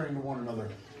 ministering to one another.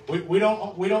 We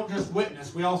don't just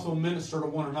witness, we also minister to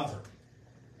one another.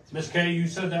 Miss Kay, you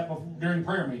said that during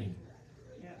prayer meeting.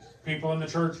 Yes. People in the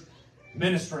church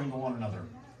ministering to one another.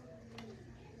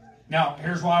 Now,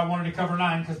 here's why I wanted to cover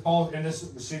 9, because Paul, and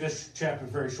this chapter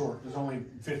is very short. There's only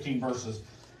 15 verses.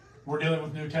 We're dealing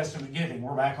with New Testament giving.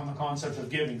 We're back on the concept of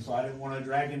giving, so I didn't want to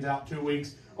drag into out 2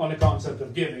 weeks on the concept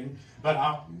of giving, but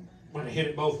I'm going to hit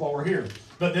it both while we're here.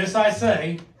 But this I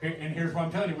say, and here's what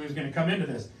I'm telling you, we was going to come into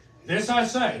this. This I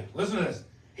say, listen to this.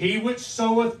 He which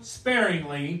soweth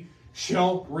sparingly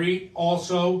shall reap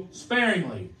also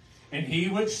sparingly. And he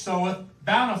which soweth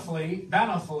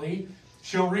bountifully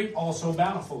shall reap also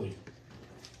bountifully.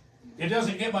 It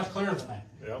doesn't get much clearer than that.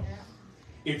 Yeah.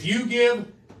 If you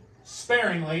give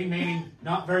sparingly, meaning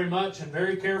not very much and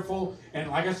very careful, and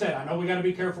like I said, I know we got to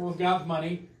be careful with God's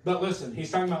money, but listen,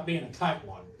 he's talking about being a tight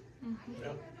one.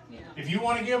 Yeah. If you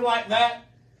want to give like that,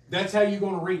 that's how you're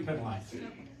going to reap in life.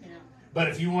 But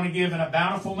if you want to give in a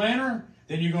bountiful manner,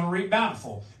 then you're going to reap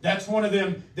bountiful. That's one of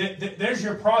them. There's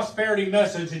your prosperity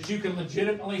message that you can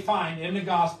legitimately find in the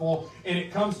gospel, and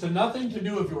it comes to nothing to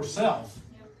do with yourself.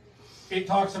 It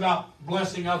talks about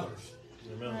blessing others.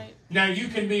 Amen. Right. Now, you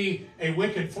can be a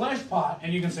wicked flesh pot,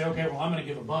 and you can say, okay, well, I'm going to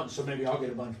give a bunch, so maybe I'll get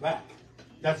a bunch back.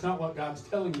 That's not what God's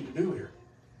telling you to do here.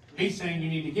 He's saying you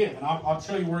need to give, and I'll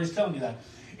show you where he's telling you that.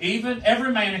 Even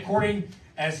every man according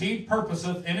as he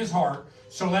purposeth in his heart,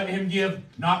 so let him give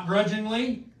not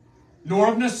grudgingly, nor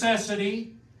of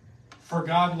necessity, for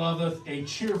God loveth a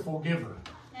cheerful giver.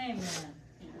 Amen.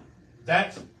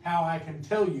 That's how I can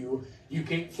tell you. You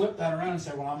can't flip that around and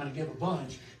say, well, I'm going to give a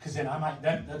bunch, because then I might.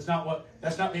 That's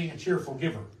not being a cheerful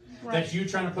giver. Right. That's you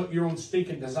trying to put your own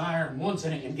stinking desire and wants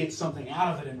in it and get something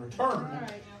out of it in return.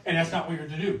 Right. And that's not what you're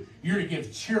to do. You're to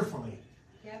give cheerfully.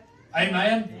 Yep.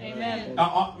 Amen? Amen.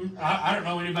 I don't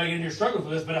know anybody in here struggles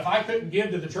with this, but if I couldn't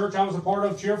give to the church I was a part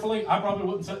of cheerfully, I probably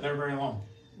wouldn't sit there very long.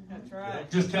 That's right.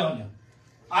 Just telling you.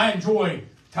 I enjoy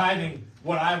tithing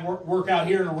what I work out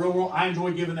here in the real world. I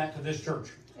enjoy giving that to this church.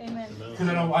 Amen. Because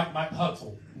I know Mike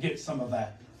Hutzel gets some of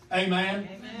that. Amen?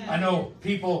 Amen. I know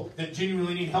people that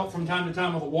genuinely need help from time to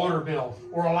time with a water bill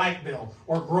or a light bill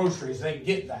or groceries. They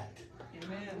get that.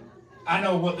 Amen. I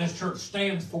know what this church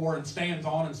stands for and stands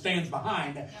on and stands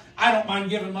behind. I don't mind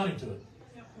giving money to it.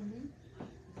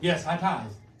 Yes, I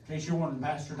tithe. In case you're wondering,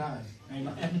 Pastor tithe.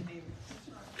 Amen.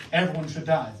 Everyone should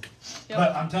tithe. Yep.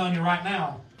 But I'm telling you right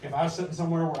now, if I was sitting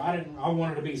somewhere where I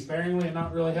wanted to be sparingly and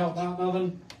not really help out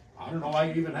nothing, I don't know why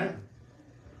you're even there.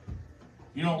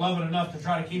 You don't love it enough to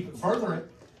try to keep it further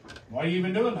it. Why are you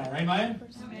even doing that? Amen?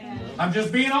 Amen. I'm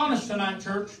just being honest tonight,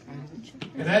 church.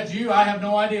 If that's you, I have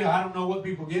no idea. I don't know what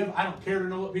people give. I don't care to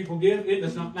know what people give. It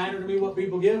does not matter to me what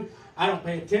people give. I don't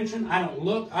pay attention. I don't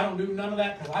look. I don't do none of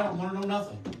that because I don't want to know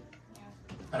nothing.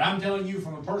 But I'm telling you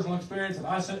from a personal experience that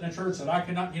I sit in a church that I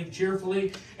cannot give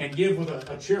cheerfully and give with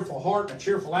a cheerful heart, a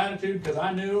cheerful attitude, because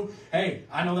I knew, hey,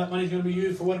 I know that money's going to be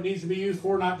used for what it needs to be used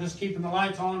for, not just keeping the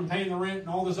lights on and paying the rent and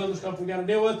all this other stuff we got to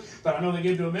deal with. But I know they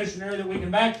give to a missionary that we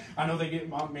can back. I know they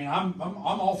give. I'm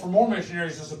all for more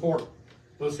missionaries to support,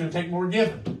 but it's going to take more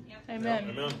giving. Amen.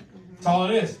 Amen. That's all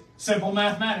it is. Simple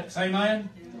mathematics. Amen.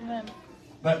 Amen.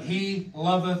 But he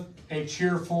loveth a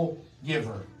cheerful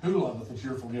giver. Who loveth a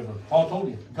cheerful giver? Paul told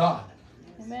you, God.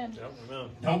 Amen. Yep. Amen.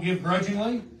 Don't give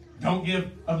grudgingly. Don't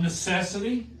give of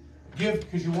necessity. Give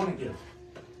because you want to give.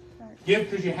 Give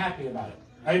because you're happy about it.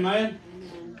 Amen?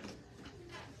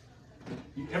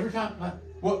 Every time,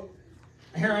 well,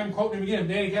 here I'm quoting him again.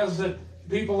 Danny Castle said,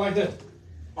 people like this.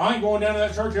 I ain't going down to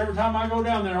that church. Every time I go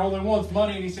down there, all they want is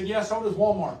money. And he said, yeah, so does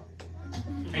Walmart.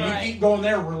 And Right. you keep going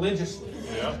there religiously.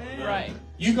 Yeah. Right.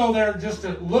 You go there just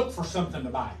to look for something to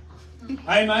buy.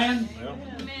 Amen? Yeah.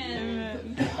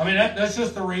 Amen. I mean, that's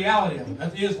just the reality of it.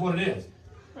 That is what it is.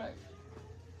 Right.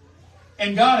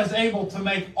 And God is able to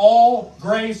make all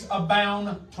grace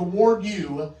abound toward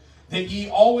you, that ye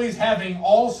always having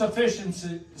all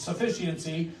sufficiency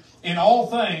in all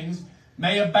things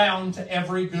may abound to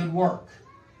every good work.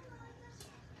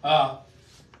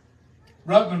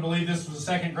 Ruckman believed this was the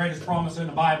second greatest promise in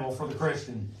the Bible for the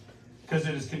Christian, because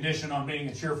it is conditioned on being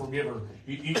a cheerful giver.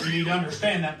 You need to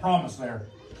understand that promise there.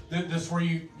 This is where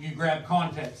you grab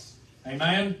context.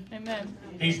 Amen? Amen.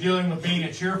 He's dealing with being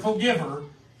a cheerful giver.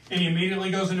 And he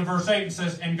immediately goes into verse 8 and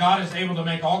says, and God is able to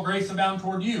make all grace abound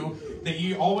toward you, that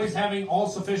ye always having all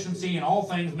sufficiency in all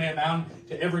things may abound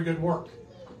to every good work.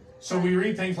 So we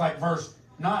read things like verse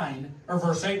 9 or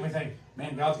verse 8, we think,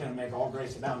 man, God's going to make all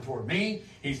grace abound toward me.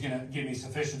 He's going to give me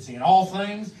sufficiency in all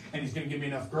things, and He's going to give me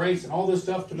enough grace and all this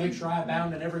stuff to make sure I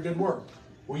abound in every good work.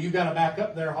 Well, you've got to back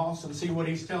up there, Hoss, and see what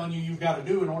He's telling you you've got to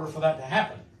do in order for that to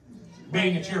happen.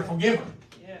 Being a cheerful giver.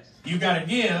 Yes. You've got to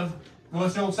give. Well,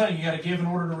 it's the old saying, you got to give in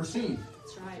order to receive.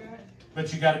 That's right.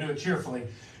 But you got to do it cheerfully.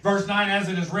 Verse 9, as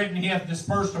it is written, He hath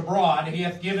dispersed abroad, He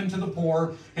hath given to the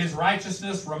poor, His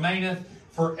righteousness remaineth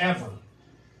forever.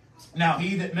 Now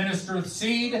He that ministereth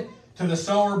seed to the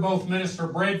sower both minister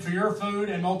bread for your food,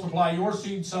 and multiply your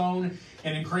seed sown,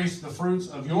 and increase the fruits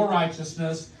of your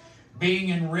righteousness, being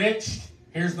enriched,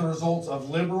 here's the results of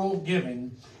liberal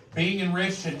giving, being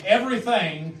enriched in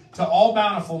everything to all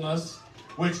bountifulness,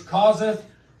 which causeth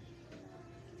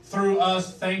through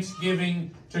us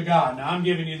thanksgiving to God. Now I'm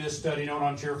giving you this study note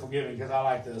on cheerful giving because I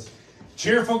like this.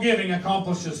 Cheerful giving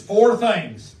accomplishes 4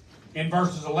 things in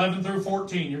verses 11 through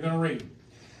 14. You're going to read.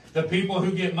 The people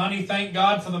who get money thank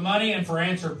God for the money and for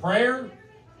answered prayer.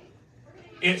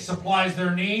 It supplies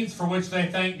their needs for which they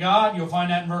thank God. You'll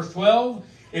find that in verse 12.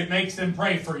 It makes them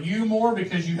pray for you more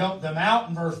because you help them out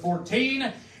in verse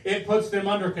 14. It puts them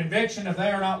under conviction if they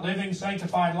are not living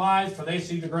sanctified lives, for they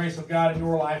see the grace of God in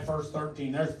your life, verse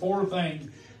 13. There's 4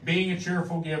 things being a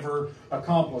cheerful giver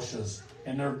accomplishes,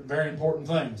 and they're very important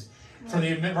things.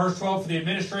 Verse 12, for the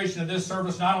administration of this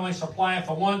service not only supplieth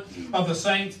the want of the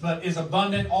saints, but is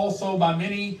abundant also by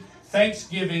many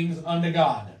thanksgivings unto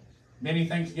God. Many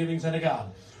thanksgivings unto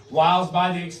God. Whilst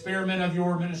by the experiment of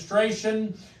your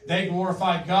administration, they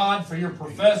glorify God for your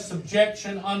professed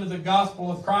subjection unto the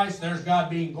gospel of Christ. There's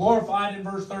God being glorified in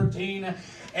verse 13.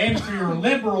 And for your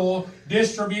liberal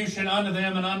distribution unto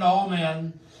them and unto all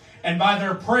men. And by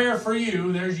their prayer for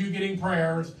you, there's you getting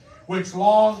prayers, which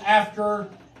long after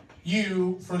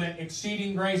you for the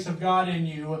exceeding grace of God in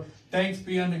you. Thanks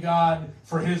be unto God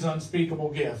for His unspeakable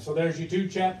gift. So there's your 2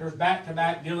 chapters back to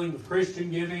back dealing with Christian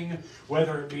giving,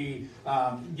 whether it be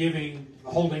giving,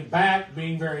 holding back,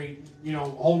 being very,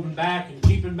 holding back and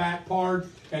keeping back part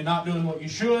and not doing what you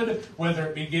should, whether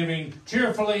it be giving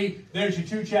cheerfully. There's your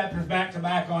 2 chapters back to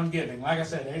back on giving. Like I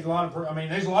said, there's a lot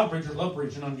of preachers love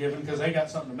preaching on giving because they got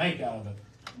something to make out of it.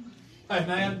 Hey,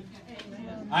 man.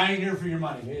 I ain't here for your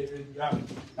money.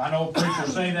 I know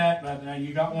preachers say that, but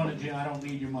you got one at I don't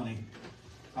need your money.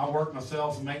 I work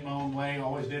myself and make my own way.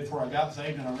 Always did before I got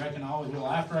saved, and I reckon I always will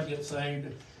after I get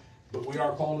saved. But we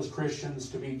are called as Christians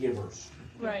to be givers.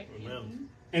 Right. Amen.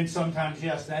 And sometimes,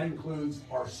 yes, that includes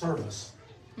our service.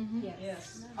 Mm-hmm.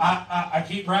 Yes. I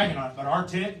keep bragging on it, but our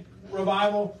tent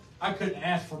revival, I couldn't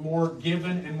ask for more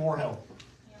giving and more help.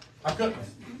 I couldn't.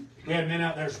 We had men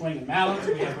out there swinging mallets.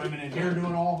 We had women in here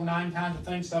doing all 9 kinds of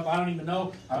things, stuff I don't even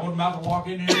know. I wasn't about to walk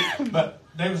in here, but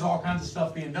there was all kinds of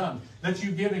stuff being done. That's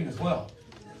you giving as well.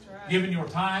 That's right. Giving your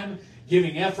time,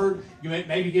 giving effort. You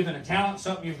maybe giving a talent,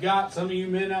 something you've got. Some of you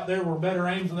men out there were better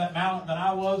aims with that mallet than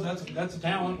I was. That's a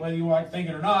talent, whether you like think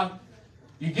it or not.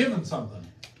 You give them something.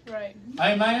 Right.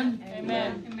 Amen?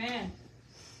 Amen. Amen.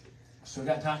 Still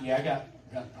got time? Yeah,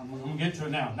 I'm going to get to it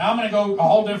now. Now I'm going to go a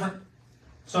whole different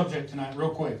subject tonight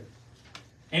real quick.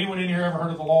 Anyone in here ever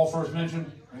heard of the law of first mention?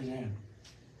 Raise your hand.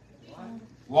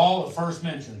 Law of first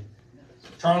mention.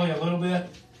 Charlie, a little bit.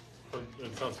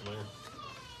 It sounds familiar.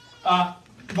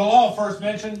 The law of first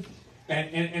mention,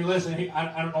 and listen,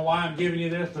 I don't know why I'm giving you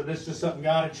this, but this is just something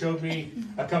God had showed me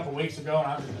a couple weeks ago, and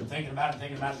I've just been thinking about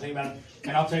it.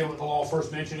 And I'll tell you what the law of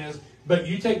first mention is. But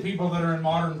you take people that are in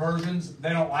modern versions, they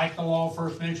don't like the law of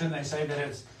first mention. They say that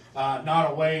it's not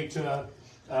a way to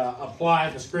apply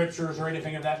the scriptures or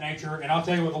anything of that nature. And I'll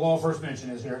tell you what the law of first mention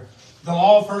is here. The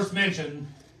law of first mention,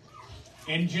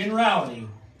 in generality,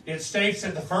 it states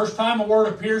that the first time a word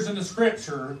appears in the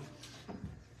scripture,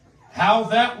 how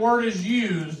that word is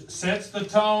used sets the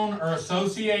tone or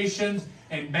associations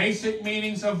and basic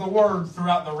meanings of the word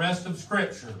throughout the rest of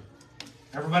scripture.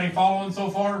 Everybody following so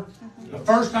far? The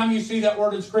first time you see that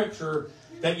word in scripture,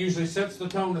 that usually sets the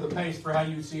tone or the pace for how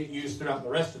you see it used throughout the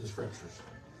rest of the scriptures.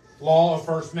 Law of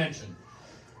first mention.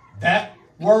 That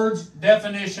word's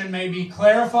definition may be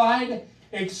clarified,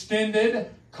 extended,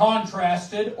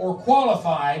 contrasted, or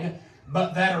qualified,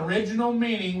 but that original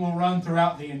meaning will run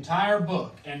throughout the entire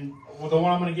book. And the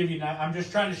one I'm going to give you now, I'm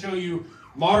just trying to show you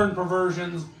modern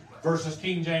perversions versus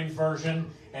King James Version.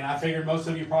 And I figured most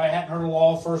of you probably hadn't heard of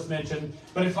law of first mention.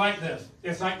 But it's like this.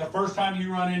 It's like the first time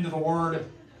you run into the word,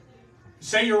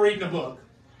 say you're reading a book.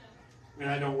 And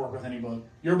I don't work with any book.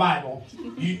 Your Bible.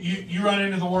 You run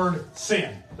into the word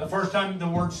sin. The first time the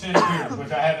word sin appears,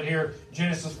 which I have it here,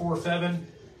 Genesis 4:7.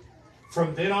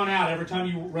 From then on out, every time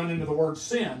you run into the word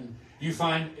sin, you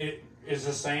find it is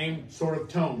the same sort of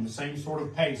tone, the same sort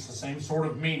of pace, the same sort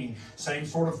of meaning, same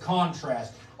sort of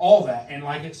contrast, all that. And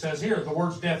like it says here, the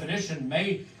word's definition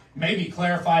may be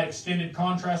clarified, extended,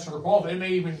 contrast, or qualified. It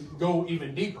may even go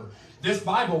even deeper. This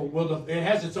Bible, it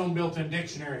has its own built-in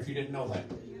dictionary if you didn't know that.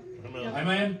 Amen.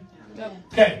 Amen? Yep.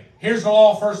 Okay, here's the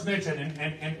law first mentioned,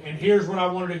 and here's what I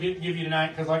wanted to give you tonight,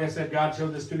 because like I said, God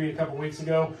showed this to me a couple weeks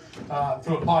ago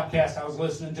through a podcast I was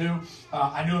listening to.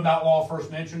 I knew about law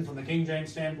first mentioned from the King James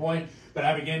standpoint, but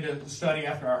I began to study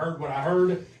after I heard what I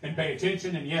heard and pay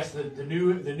attention. And yes, the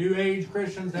new age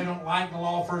Christians, they don't like the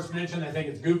law first mentioned. They think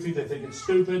it's goofy. They think it's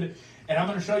stupid. And I'm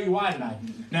going to show you why tonight.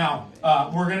 Now,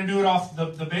 we're going to do it off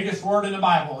the biggest word in the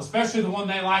Bible, especially the one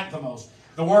they like the most.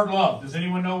 The word love. Does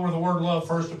anyone know where the word love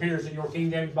first appears in your King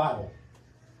James Bible?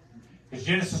 It's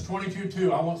Genesis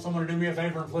 22:2. I want someone to do me a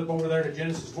favor and flip over there to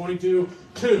Genesis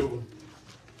 22:2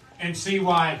 and see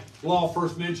why law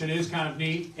first mentioned is kind of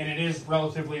neat, and it is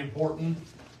relatively important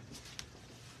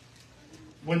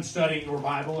when studying your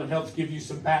Bible. It helps give you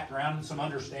some background and some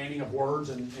understanding of words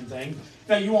and things.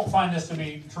 Now, you won't find this to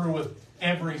be true with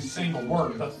every single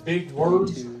word, but big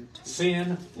words,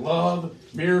 sin, love,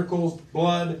 miracles,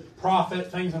 blood,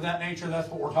 prophet, things of that nature, that's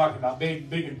what we're talking about.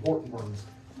 Big, important words.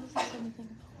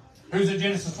 Who's at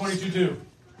Genesis 22:2?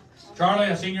 Charlie,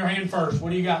 I seen your hand first. What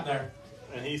do you got there?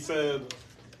 And he said,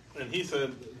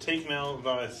 Take now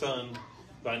thy son,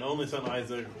 thine only son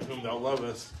Isaac, whom thou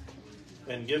lovest,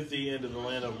 and get thee into the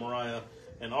land of Moriah,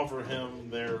 and offer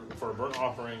him there for a burnt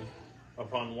offering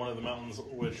upon one of the mountains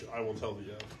which I will tell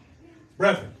thee of.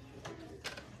 Brethren,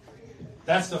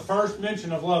 that's the first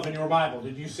mention of love in your Bible.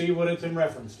 Did you see what it's in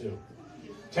reference to?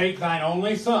 Take thine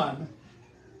only son,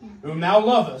 whom thou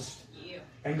lovest,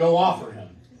 and go offer him.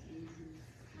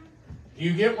 Do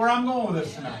you get where I'm going with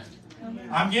this tonight?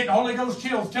 I'm getting Holy Ghost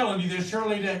chills telling you this.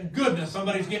 Surely to goodness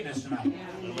somebody's getting this tonight.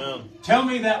 Amen. Tell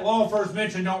me that law first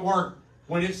mentioned don't work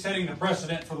when it's setting the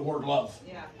precedent for the word love.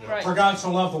 Yeah. Right. For God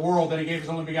so loved the world that he gave his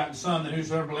only begotten Son, that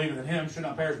whosoever believeth in him should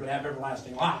not perish but have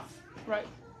everlasting life. Right.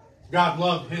 God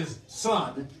loved his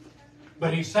Son,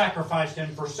 but he sacrificed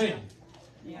him for sin.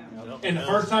 Yeah. And the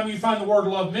first time you find the word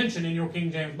love mentioned in your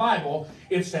King James Bible,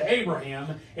 it's to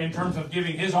Abraham in terms of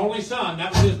giving his only son.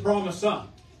 That was his promised son.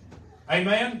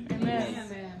 Amen? Amen.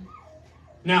 Amen.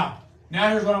 Now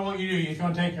here's what I want you to do. You're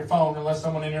going to take your phone, unless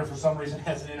someone in here for some reason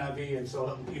has an NIV, and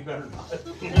so you better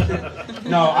not.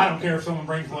 No, I don't care if someone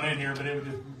brings one in here, but it would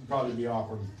just probably be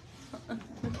awkward.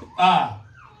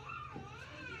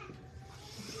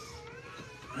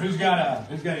 Who's got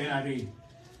an NIV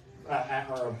or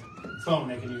a phone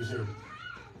they can use here?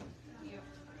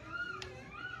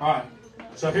 All right.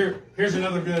 So here's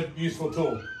another good, useful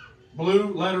tool.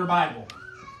 Blue Letter Bible.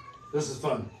 This is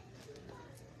fun.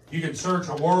 You can search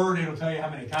a word. It'll tell you how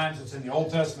many times it's in the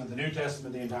Old Testament, the New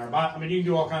Testament, the entire Bible. I mean, you can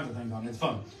do all kinds of things on it. It's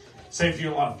fun. Saves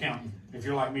you a lot of counting if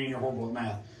you're like me and you're horrible at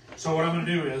math. So what I'm going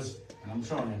to do is, and I'm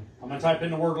showing you, I'm going to type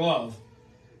in the word love,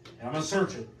 and I'm going to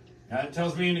search it. Now it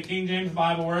tells me in the King James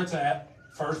Bible where it's at.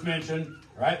 First mention,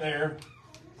 right there.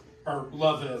 Or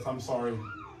loveth, I'm sorry.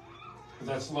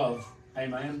 That's love.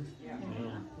 Amen? Yeah.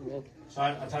 So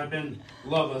I type in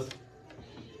loveth.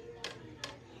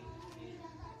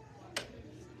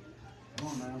 Come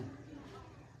on now.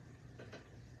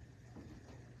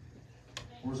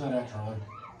 Where's that at, Charlie?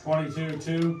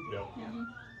 22:2. Yep.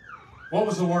 What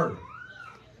was the word?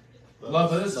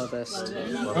 Loveth.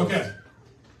 Okay.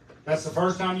 That's the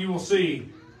first time you will see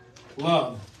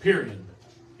love, period.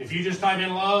 If you just type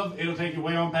in love, it'll take you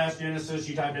way on past Genesis.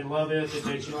 You type in love is, it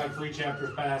takes you like 3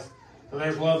 chapters past. So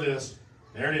there's love is.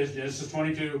 There it is, Genesis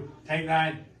 22. Take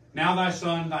now thy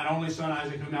son, thine only son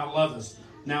Isaac, whom thou lovest.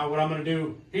 Now what I'm going to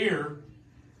do here,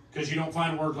 because you don't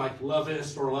find words like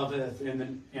lovest or loveth in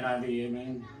the NIV,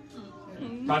 amen?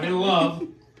 Type in love,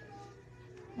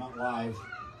 not live.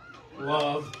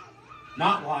 Love,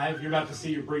 not live. You're about to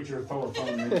see your preacher throw a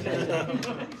phone in.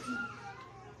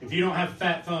 If you don't have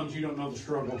fat thumbs, you don't know the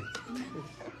struggle.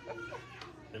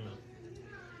 Amen.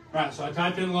 Right, so I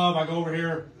typed in love. I go over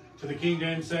here to the King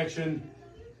James section.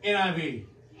 NIV.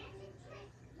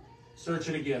 Search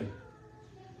it again.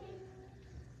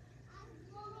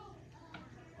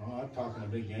 Oh, I'm talking a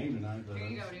big game tonight. But Here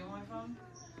you go. Do you want my phone?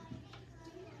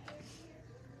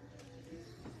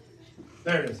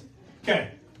 there it is.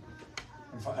 Okay.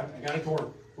 I got it to work.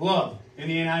 Love in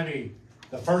the NIV.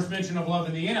 The first mention of love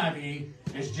in the NIV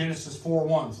is Genesis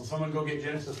 4:1. So someone go get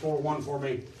Genesis 4:1 for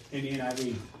me in the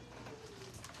NIV.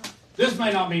 This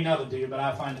may not mean nothing to you, but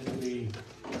I find it to be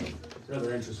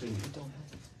rather interesting.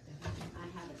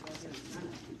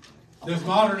 This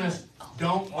modernists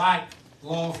don't like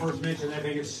law first mentioned, they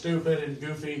think it's stupid and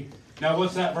goofy. Now,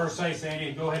 what's that verse say,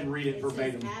 Sandy? Go ahead and read it It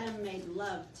verbatim. says, Adam made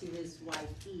love to his wife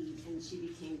Eve, and she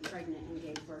became pregnant and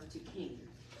gave birth to Cain.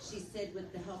 She said,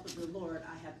 with the help of the Lord,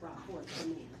 I have brought forth a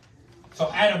man. So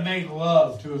Adam made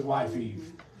love to his wife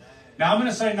Eve. Now, I'm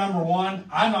going to say, number one,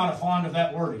 I'm not a fond of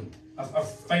that wording, a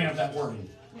fan of that wording.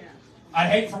 Yeah. I'd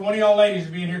hate for one of y'all ladies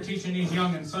to be in here teaching these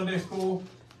young in Sunday school.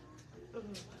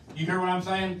 You hear what I'm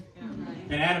saying?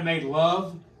 And Adam made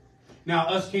love. Now,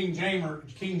 us King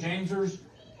Jamesers,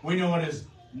 we know it as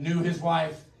knew his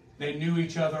wife. They knew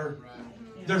each other.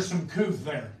 There's some couth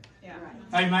there. Yeah.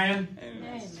 Amen?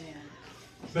 Amen.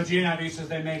 But the NIV says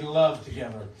they made love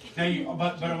together. Now,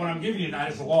 but what I'm giving you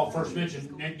tonight is the law of first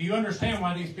mention. Do you understand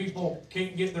why these people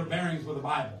can't get their bearings with the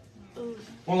Bible?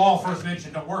 Well, law of first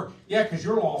mention don't work. Yeah, because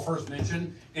your law of first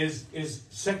mention is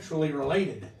sexually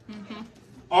related.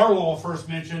 Our law of first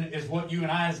mention is what you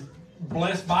and I is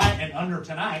blessed by and under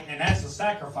tonight, and that's the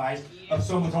sacrifice of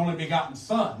someone's only begotten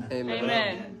son.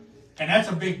 Amen. And that's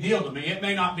a big deal to me. It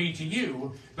may not be to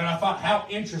you, but I thought, how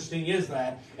interesting is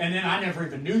that? And then I never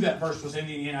even knew that verse was in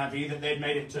the NIV, that they'd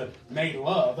made it to made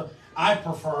love. I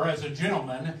prefer, as a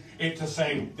gentleman, it to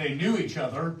say they knew each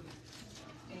other.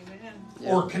 Amen.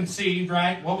 Or conceived,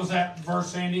 right? What was that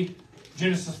verse, Sandy?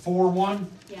 Genesis 4:1?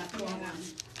 Yeah,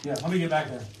 4:1. Yeah, let me get back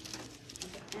there.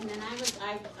 And then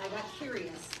I got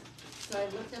curious, so I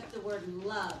looked up the word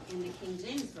love in the King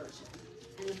James Version.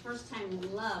 And the first time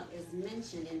love is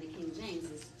mentioned in the King James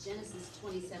is Genesis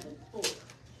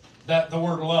 27:4. The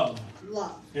word love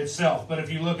Love. itself. But if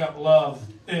you look up love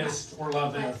ist or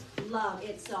love is, But love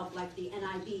itself, like the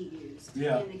NIV used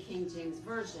Yeah. in the King James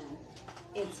Version,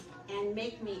 it's, and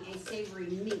make me a savory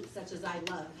meat such as I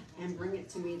love, and bring it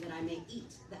to me that I may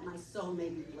eat, that my soul may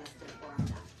be blessed before I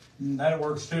die. that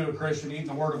works too, a Christian eating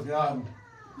the Word of God.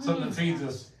 Something that feeds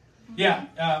us.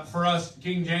 Yeah, for us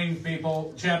King James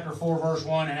people, chapter 4, verse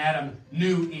 1, and Adam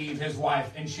knew Eve, his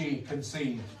wife, and she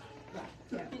conceived.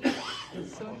 So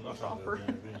That's not proper.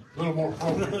 the NIV. A little more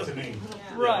appropriate to me. Yeah,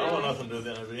 I Right. want nothing to do with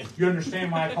the NIV. You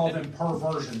understand why I call them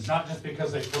perversions? Not just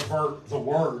because they pervert the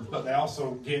words, but they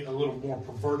also get a little more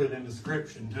perverted in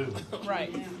description too.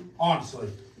 Right. Honestly,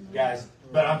 guys.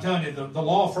 But I'm telling you, the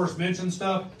law of first mention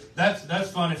stuff,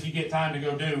 that's fun if you get time to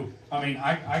go do. I mean,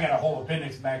 I got a whole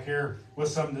appendix back here with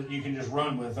something that you can just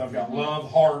run with. I've got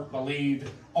love, heart, believed,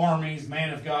 armies,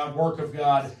 man of God, work of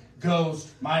God, ghost,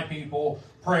 my people,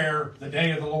 prayer, the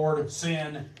day of the Lord,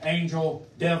 sin, angel,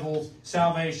 devils,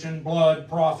 salvation, blood,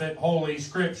 prophet, holy,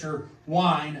 scripture,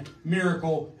 wine,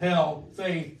 miracle, hell,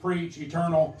 faith, preach,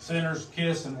 eternal, sinners,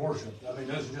 kiss, and worship. I mean,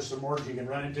 those are just some words you can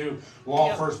run into. Law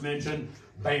Yep. first mention,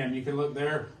 bam, you can look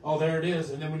there. Oh, there it is.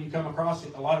 And then when you come across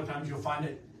it, a lot of times you'll find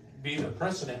it be the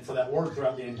precedent for that word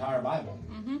throughout the entire Bible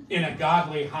in a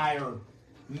godly, higher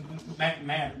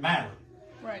matter.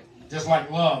 Right. Just like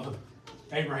love,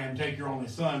 Abraham, take your only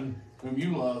son, whom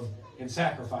you love, and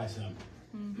sacrifice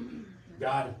him.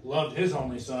 God loved his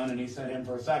only son, and he sent him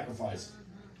for a sacrifice.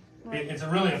 It's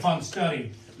really a fun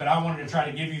study, but I wanted to try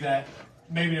to give you that,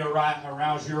 maybe to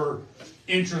arouse your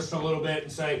interest a little bit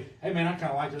and say, hey man, I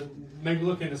kind of like to maybe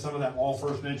look into some of that all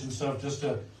first mentioned stuff, just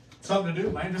to something to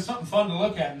do, man. Just something fun to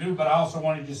look at and do, but I also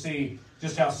wanted you to see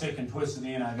just how sick and twisted the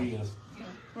NIV is.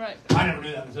 Right. I never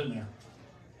knew that was in there.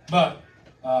 But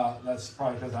that's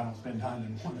probably because I don't spend time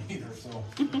in one either. So,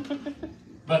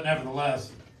 but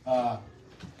nevertheless,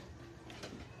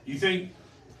 you think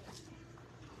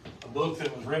a book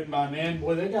that was written by men,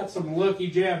 boy, they got some lucky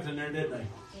jabs in there, didn't they?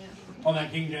 Yeah. On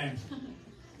that King James.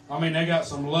 I mean, they got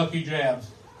some lucky jabs.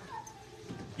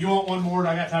 You want one more?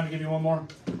 I got time to give you one more.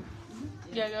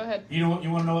 Yeah, go ahead. You want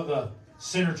to know what the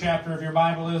center chapter of your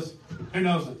Bible is? Who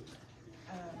knows it?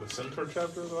 The center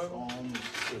chapter of the Bible?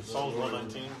 Psalms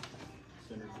 119.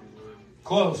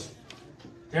 Close.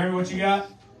 Gary, what you got?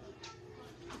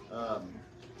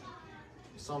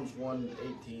 Psalms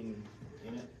 118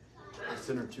 in it. The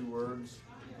center two words.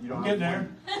 You don't I'm have getting there.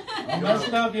 one. I'm not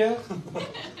messed up yet.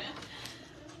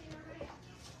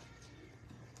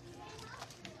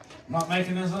 I'm not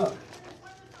making this up.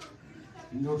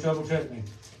 You can go double check me.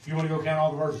 If you want to go count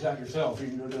all the verses out yourself, you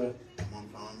can go do it. Come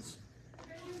on,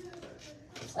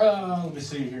 Fonz. Let me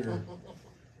see here.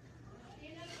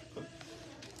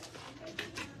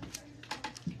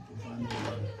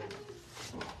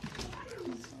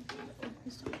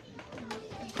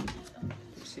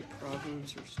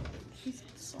 Proverbs or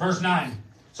Psalms? Verse 9.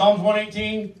 Psalms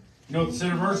 118. You know what the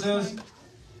center verse is?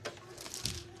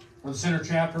 Or the center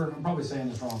chapter? I'm probably saying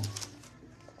this wrong.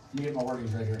 Let me get my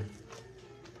wordings right here.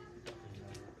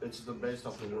 It's based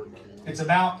off the word count. It's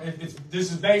about,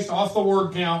 this is based off the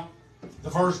word count, the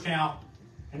verse count,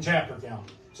 and chapter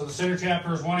count. So the center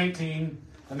chapter is 118.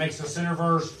 That makes the center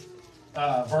verse,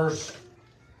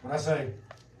 what I say,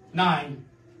 9.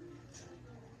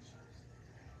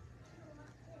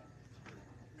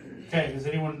 Okay, is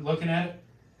anyone looking at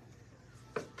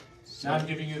it? Now I'm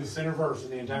giving you the center verse in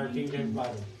the entire King James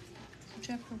Bible.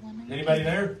 Chapter 1. Anybody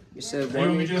there? You said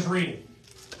Maybe we 1. just read it.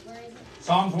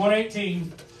 Psalms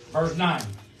 118, verse 9.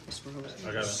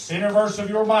 I got it. Center verse of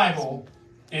your Bible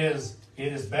is,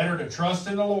 it is better to trust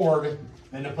in the Lord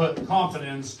than to put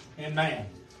confidence in man.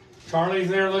 Charlie's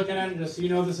there looking at it. Just so you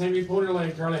know the same you pulled your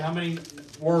leg, Charlie. How many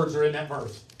words are in that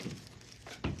verse?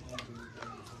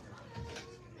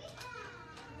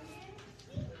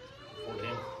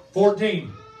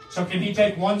 14. So can he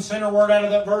take one center word out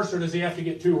of that verse, or does he have to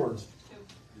get 2 words?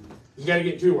 He's got to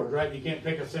get 2 words, right? You can't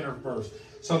pick a center verse.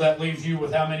 So that leaves you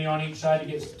with how many on each side?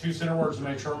 He gets 2 center words to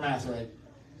make sure math's right.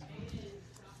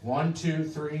 1, 2,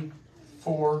 3,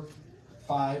 4,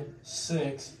 5,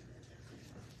 6.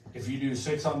 If you do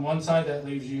 6 on one side, that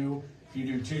leaves you, if you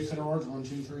do 2 center words, 1,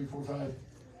 2, 3, 4, 5.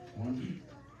 1,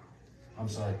 I'm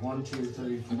sorry, 1, 2,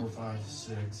 3, 4, 5,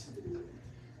 6.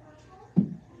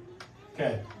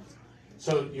 Okay.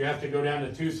 So you have to go down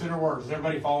to 2 center words. Does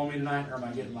everybody follow me tonight, or am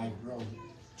I getting like real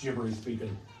gibbery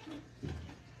speaking?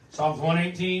 Psalms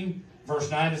 118, verse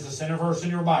 9 is the center verse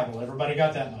in your Bible. Everybody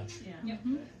got that much? Yeah.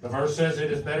 The verse says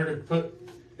it is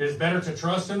better to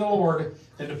trust in the Lord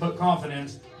than to put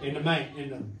confidence in the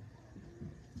man.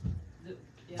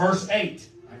 Verse 8.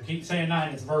 I keep saying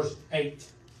 9. It's verse 8.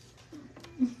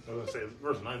 I was going to say,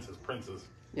 verse 9 says princes.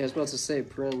 Yeah, I was about to say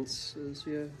princes.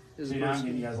 Yeah, See, now I'm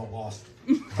getting you guys all lost.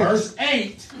 Verse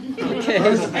 8.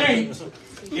 Verse 8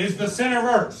 is the center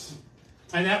verse.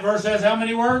 And that verse has how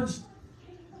many words?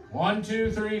 1,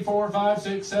 2, 3, 4, 5,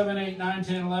 6, 7, 8, 9,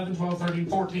 10, 11, 12, 13,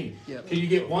 14. Yep. Can you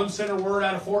get 1 center word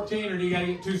out of 14, or do you got to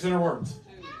get 2 center words?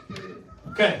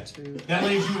 Okay. That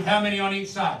leaves you with how many on each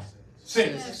side?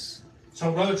 6.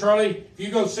 So, Brother Charlie, if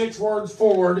you go 6 words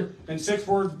forward and 6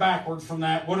 words backwards from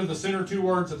that, what are the center 2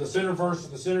 words of the center verse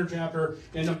of the center chapter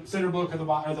in the center book of the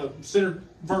Bible, or the center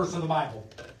verse of the Bible?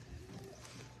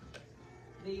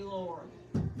 The Lord.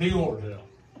 The Lord. Yeah.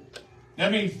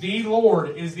 That means the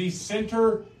Lord is the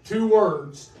center 2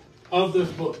 words of this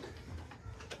book.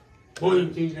 Boy,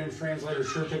 the King James translators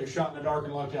sure took a shot in the dark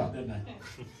and lucked out, didn't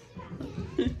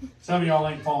they? Some of y'all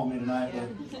ain't following me tonight,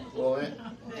 but Well,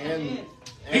 and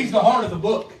he's the heart of the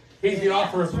book. He's the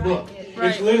author of the book.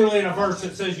 Right. It's literally in a verse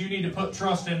that says you need to put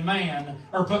trust in man,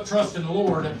 or put trust in the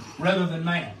Lord rather than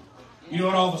man. You know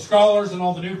what all the scholars and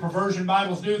all the new perversion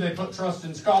Bibles do? They put trust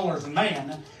in scholars and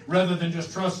man rather than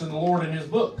just trust in the Lord and His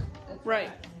book.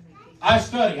 Right. I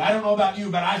study. I don't know about you,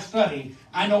 but I study.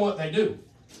 I know what they do.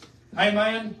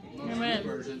 Amen? Amen.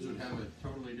 Versions would have a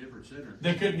totally different center.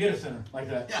 They couldn't get a center like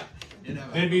that. Yeah. You'd have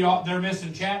a- They'd be all, they're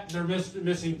missing they're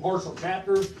missing partial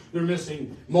chapters. They're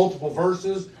missing multiple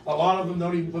verses. A lot of them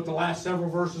don't even put the last several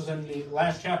verses in the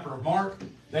last chapter of Mark.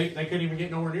 They couldn't even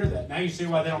get nowhere near that. Now you see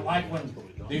why they don't like when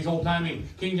these old-timey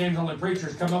King James only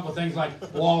preachers come up with things like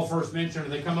law first mention, or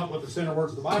they come up with the center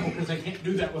words of the Bible, because they can't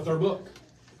do that with their book,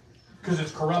 because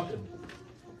it's corrupted.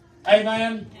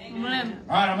 Amen? Amen.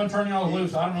 All right, I'm going to turn y'all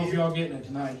loose. I don't know if y'all getting it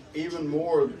tonight. even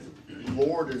more,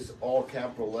 Lord is all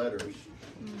capital letters,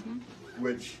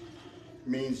 which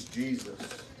means Jesus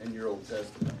in your Old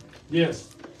Testament.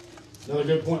 Yes. Another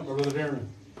good point, Brother Darren.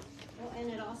 Well,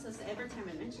 and it also says, every time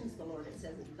it mentions the Lord, it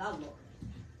says the Lord.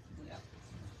 Yeah.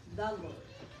 The Lord.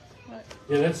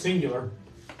 Yeah, that's singular.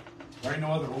 There ain't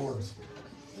no other lords.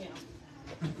 Yeah.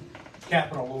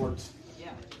 Capital lords. Yeah.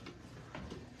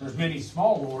 There's many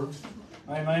small lords.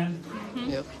 Amen?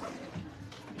 Yep.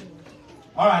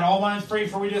 All right, all minds free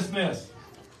for we dismiss.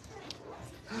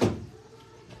 All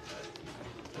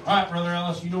right, Brother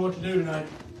Ellis, you know what to do tonight.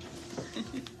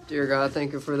 Dear God,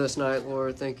 thank you for this night,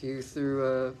 Lord. Thank you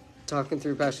through talking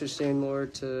through Pastor Shayne,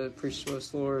 Lord, to preach to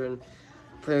us, Lord, and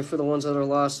pray for the ones that are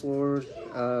lost, Lord.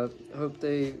 Hope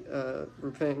they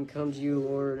repent and come to you,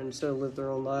 Lord, instead of live their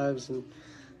own lives. And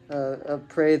I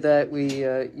pray that we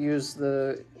use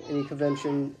any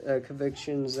convictions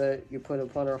that you put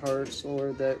upon our hearts,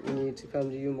 Lord, that we need to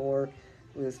come to you more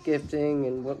with gifting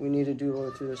and what we need to do,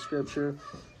 Lord, through the Scripture.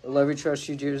 I love you, trust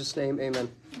you, in Jesus' name, amen.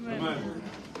 Amen. Amen.